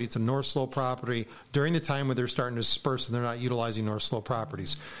property. It's a north slope property during the time when they're starting to disperse and they're not utilizing north slope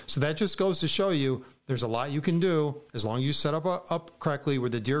properties. So that just goes to show you there's a lot you can do as long as you set up correctly where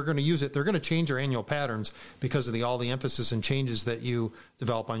the deer are going to use it. They're going to change their annual patterns because of all the emphasis and changes that you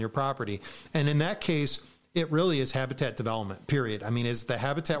develop on your property. And in that case, it really is habitat development, period. As the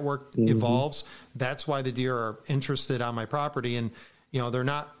habitat work evolves, that's why the deer are interested on my property. And, they're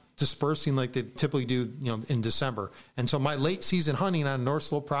not dispersing like they typically do, in December. And so my late season hunting on North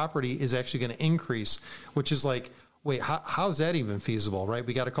Slope property is actually going to increase, which is like, wait, how's that even feasible, right?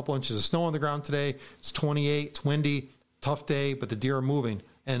 We got a couple inches of snow on the ground today. It's 28, it's windy, tough day, but the deer are moving,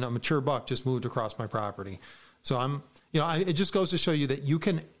 and a mature buck just moved across my property. So it just goes to show you that you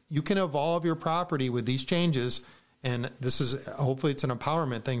can evolve your property with these changes. And this is, hopefully it's an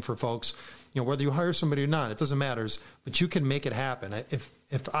empowerment thing for folks, whether you hire somebody or not, it doesn't matter, but you can make it happen.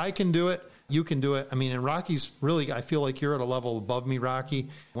 If I can do it, you can do it. And Rocky's really, I feel like you're at a level above me, Rocky,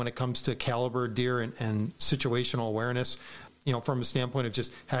 when it comes to caliber deer and situational awareness, from a standpoint of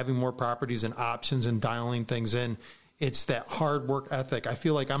just having more properties and options and dialing things in. It's that hard work ethic. I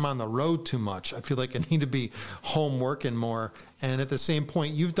feel like I'm on the road too much. I feel like I need to be home working more. And at the same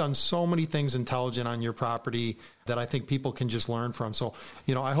point, you've done so many things intelligent on your property that I think people can just learn from. So,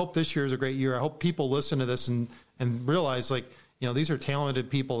 I hope this year is a great year. I hope people listen to this and realize, these are talented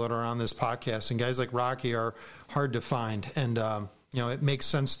people that are on this podcast, and guys like Rocky are hard to find. And, it makes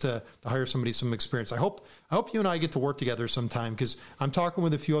sense to hire somebody some experience. I hope you and I get to work together sometime, because I'm talking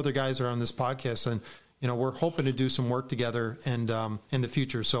with a few other guys that are on this podcast, and we're hoping to do some work together and in the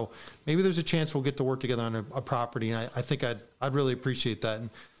future. So maybe there's a chance we'll get to work together on a property. And I think I'd really appreciate that. And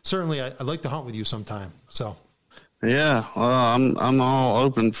certainly I'd like to hunt with you sometime. So. Yeah, well, I'm all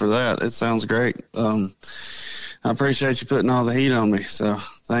open for that. It sounds great. I appreciate you putting all the heat on me. So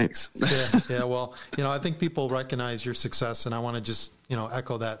thanks. Yeah. Well, I think people recognize your success, and I want to just,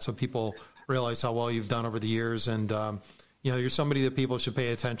 echo that so people realize how well you've done over the years. And, you're somebody that people should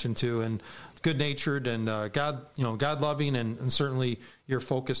pay attention to, and good natured and God loving, and certainly you're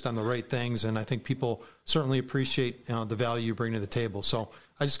focused on the right things. And I think people certainly appreciate the value you bring to the table. So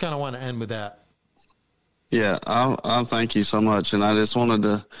I just kind of want to end with that. Yeah, I'll thank you so much. And I just wanted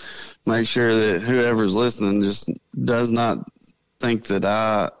to make sure that whoever's listening just does not think that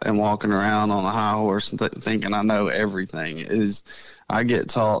I am walking around on a high horse thinking I know everything. I get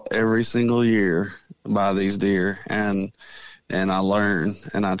taught every single year by these deer, and I learn,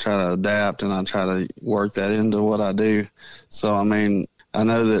 and I try to adapt, and I try to work that into what I do. So, I mean, I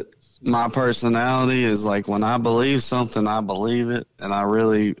know that my personality is like, when I believe something, I believe it, and I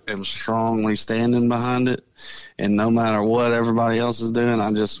really am strongly standing behind it. And no matter what everybody else is doing,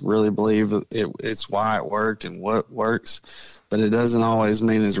 I just really believe it's why it worked and what works. But it doesn't always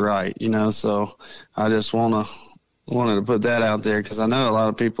mean it's right, So I just wanted to put that out there, because I know a lot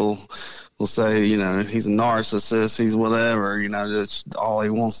of people will say, he's a narcissist, he's whatever, just all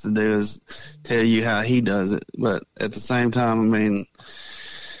he wants to do is tell you how he does it. But at the same time, I mean,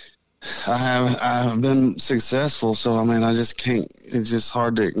 I have been successful, so I mean, I just can't. It's just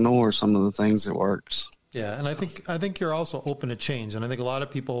hard to ignore some of the things that works. Yeah, and I think you're also open to change, and I think a lot of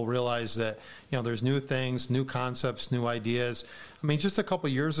people realize that there's new things, new concepts, new ideas. I mean, just a couple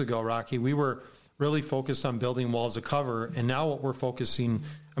of years ago, Rocky, we were really focused on building walls of cover, and now what we're focusing.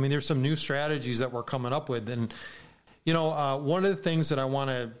 I mean, there's some new strategies that we're coming up with, and one of the things that I want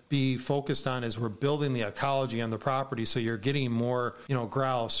to be focused on is we're building the ecology on the property, so you're getting more,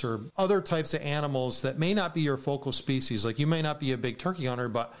 grouse or other types of animals that may not be your focal species. Like, you may not be a big turkey hunter,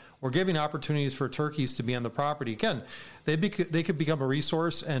 but we're giving opportunities for turkeys to be on the property. Again, they could become a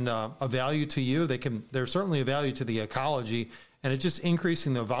resource and a value to you. They're certainly a value to the ecology, and it's just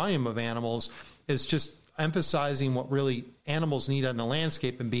increasing the volume of animals is just emphasizing what really animals need on the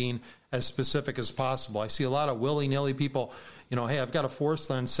landscape and being as specific as possible. I see a lot of willy-nilly people, hey, I've got a forest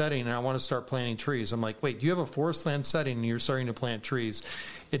land setting and I want to start planting trees. I'm like, wait, do you have a forest land setting and you're starting to plant trees?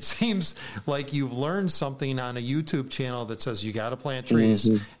 It seems like you've learned something on a YouTube channel that says you got to plant trees.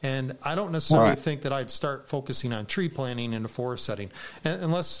 Mm-hmm. And I don't necessarily think that I'd start focusing on tree planting in a forest setting,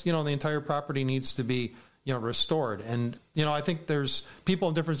 unless, the entire property needs to be, restored. And, I think there's people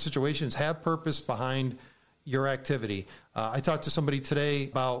in different situations have purpose behind your activity. I talked to somebody today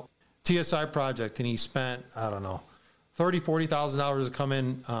about TSI project, and he spent, I don't know, $30,000, $40,000 to come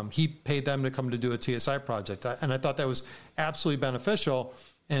in. He paid them to come to do a TSI project. And I thought that was absolutely beneficial.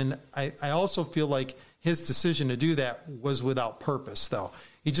 And I also feel like his decision to do that was without purpose, though.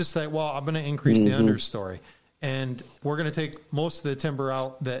 He just said, well, I'm going to increase the understory, and we're going to take most of the timber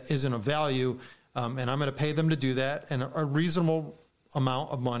out that isn't of value, and I'm going to pay them to do that, and a reasonable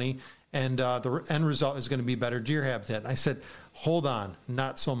amount of money, and the end result is going to be better deer habitat. And I said, hold on,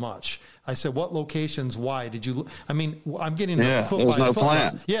 not so much. I said, what locations, why did you, I mean, I'm getting a foot by foot.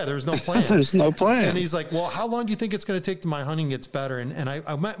 Plan. Yeah, there's no plan. There's no plan. And he's like, well, how long do you think it's going to take till my hunting gets better? And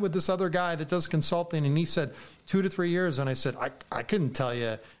I met with this other guy that does consulting, and he said 2 to 3 years. And I said, I couldn't tell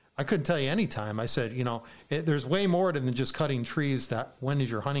you any time. I said, there's way more than just cutting trees. That when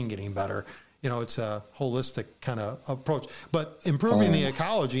is your hunting getting better? It's a holistic kind of approach, but improving the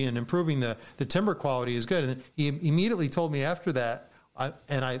ecology and improving the timber quality is good. And he immediately told me after that,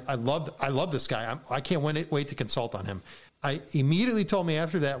 I love this guy. I can't wait to consult on him. I immediately told me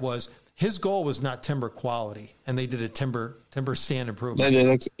after that was his goal was not timber quality, and they did a timber stand improvement.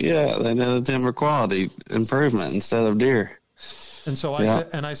 They did a timber quality improvement instead of deer. And so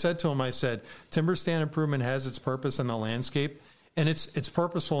I said to him, timber stand improvement has its purpose in the landscape. And it's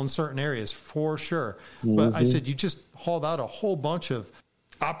purposeful in certain areas for sure. But I said, you just hauled out a whole bunch of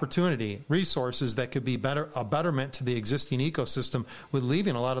opportunity, resources that could be a betterment to the existing ecosystem with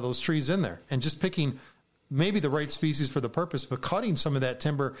leaving a lot of those trees in there and just picking maybe the right species for the purpose, but cutting some of that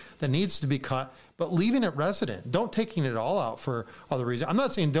timber that needs to be cut, but leaving it resident. Don't taking it all out for other reasons. I'm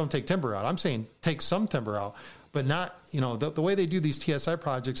not saying don't take timber out. I'm saying take some timber out, but not, the way they do these TSI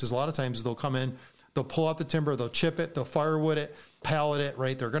projects is a lot of times they'll come in, They'll pull out the timber, they'll chip it, they'll firewood it, pallet it,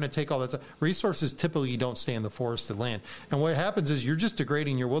 right? They're going to take all that stuff. Resources typically don't stay in the forested land. And what happens is you're just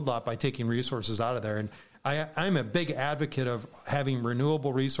degrading your woodlot by taking resources out of there. And I'm a big advocate of having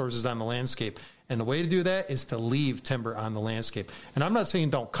renewable resources on the landscape. And the way to do that is to leave timber on the landscape. And I'm not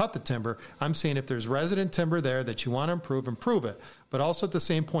saying don't cut the timber. I'm saying if there's resident timber there that you want to improve it. But also at the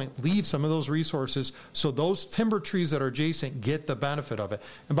same point, leave some of those resources so those timber trees that are adjacent get the benefit of it.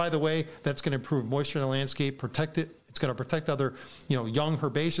 And by the way, that's going to improve moisture in the landscape, protect it. It's going to protect other, young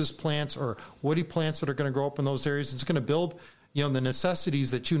herbaceous plants or woody plants that are going to grow up in those areas. It's going to build the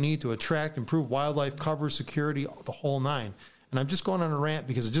necessities that you need to attract, improve wildlife cover, security, the whole nine. And I'm just going on a rant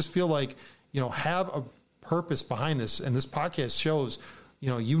because I just feel like, have a purpose behind this. And this podcast shows,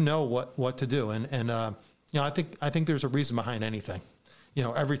 what to do. And I think there's a reason behind anything,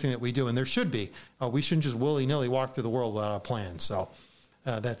 everything that we do. And there should be. We shouldn't just willy-nilly walk through the world without a plan. So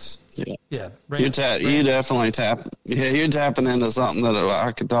that's, yeah. You're tapping into something that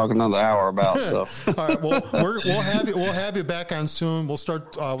I could talk another hour about. So, all right. Well, we'll have you back on soon. We'll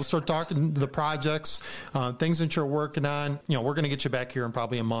start talking the projects, things that you're working on. We're going to get you back here in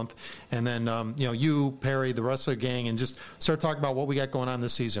probably a month, and then you, Perry, the rest of the gang, and just start talking about what we got going on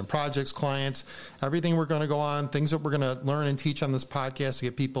this season, projects, clients, everything we're going to go on, things that we're going to learn and teach on this podcast to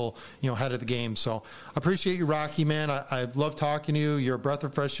get people ahead of the game. So, I appreciate you, Rocky, man. I love talking to you. You're a breath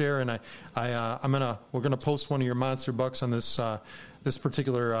of fresh air, and we're gonna post one of your monster bucks on this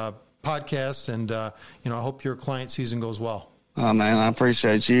particular podcast, and I hope your client season goes well. Oh man, I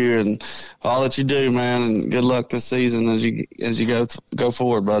appreciate you and all that you do, man, and good luck this season as you go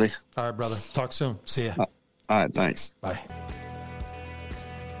forward, buddy. All right, brother. Talk soon. See ya. All right, thanks. Bye.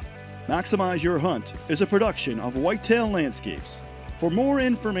 Maximize Your Hunt is a production of Whitetail Landscapes. For more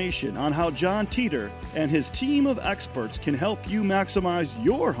information on how John Teeter and his team of experts can help you maximize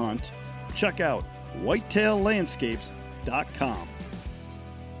your hunt, check out whitetaillandscapes.com.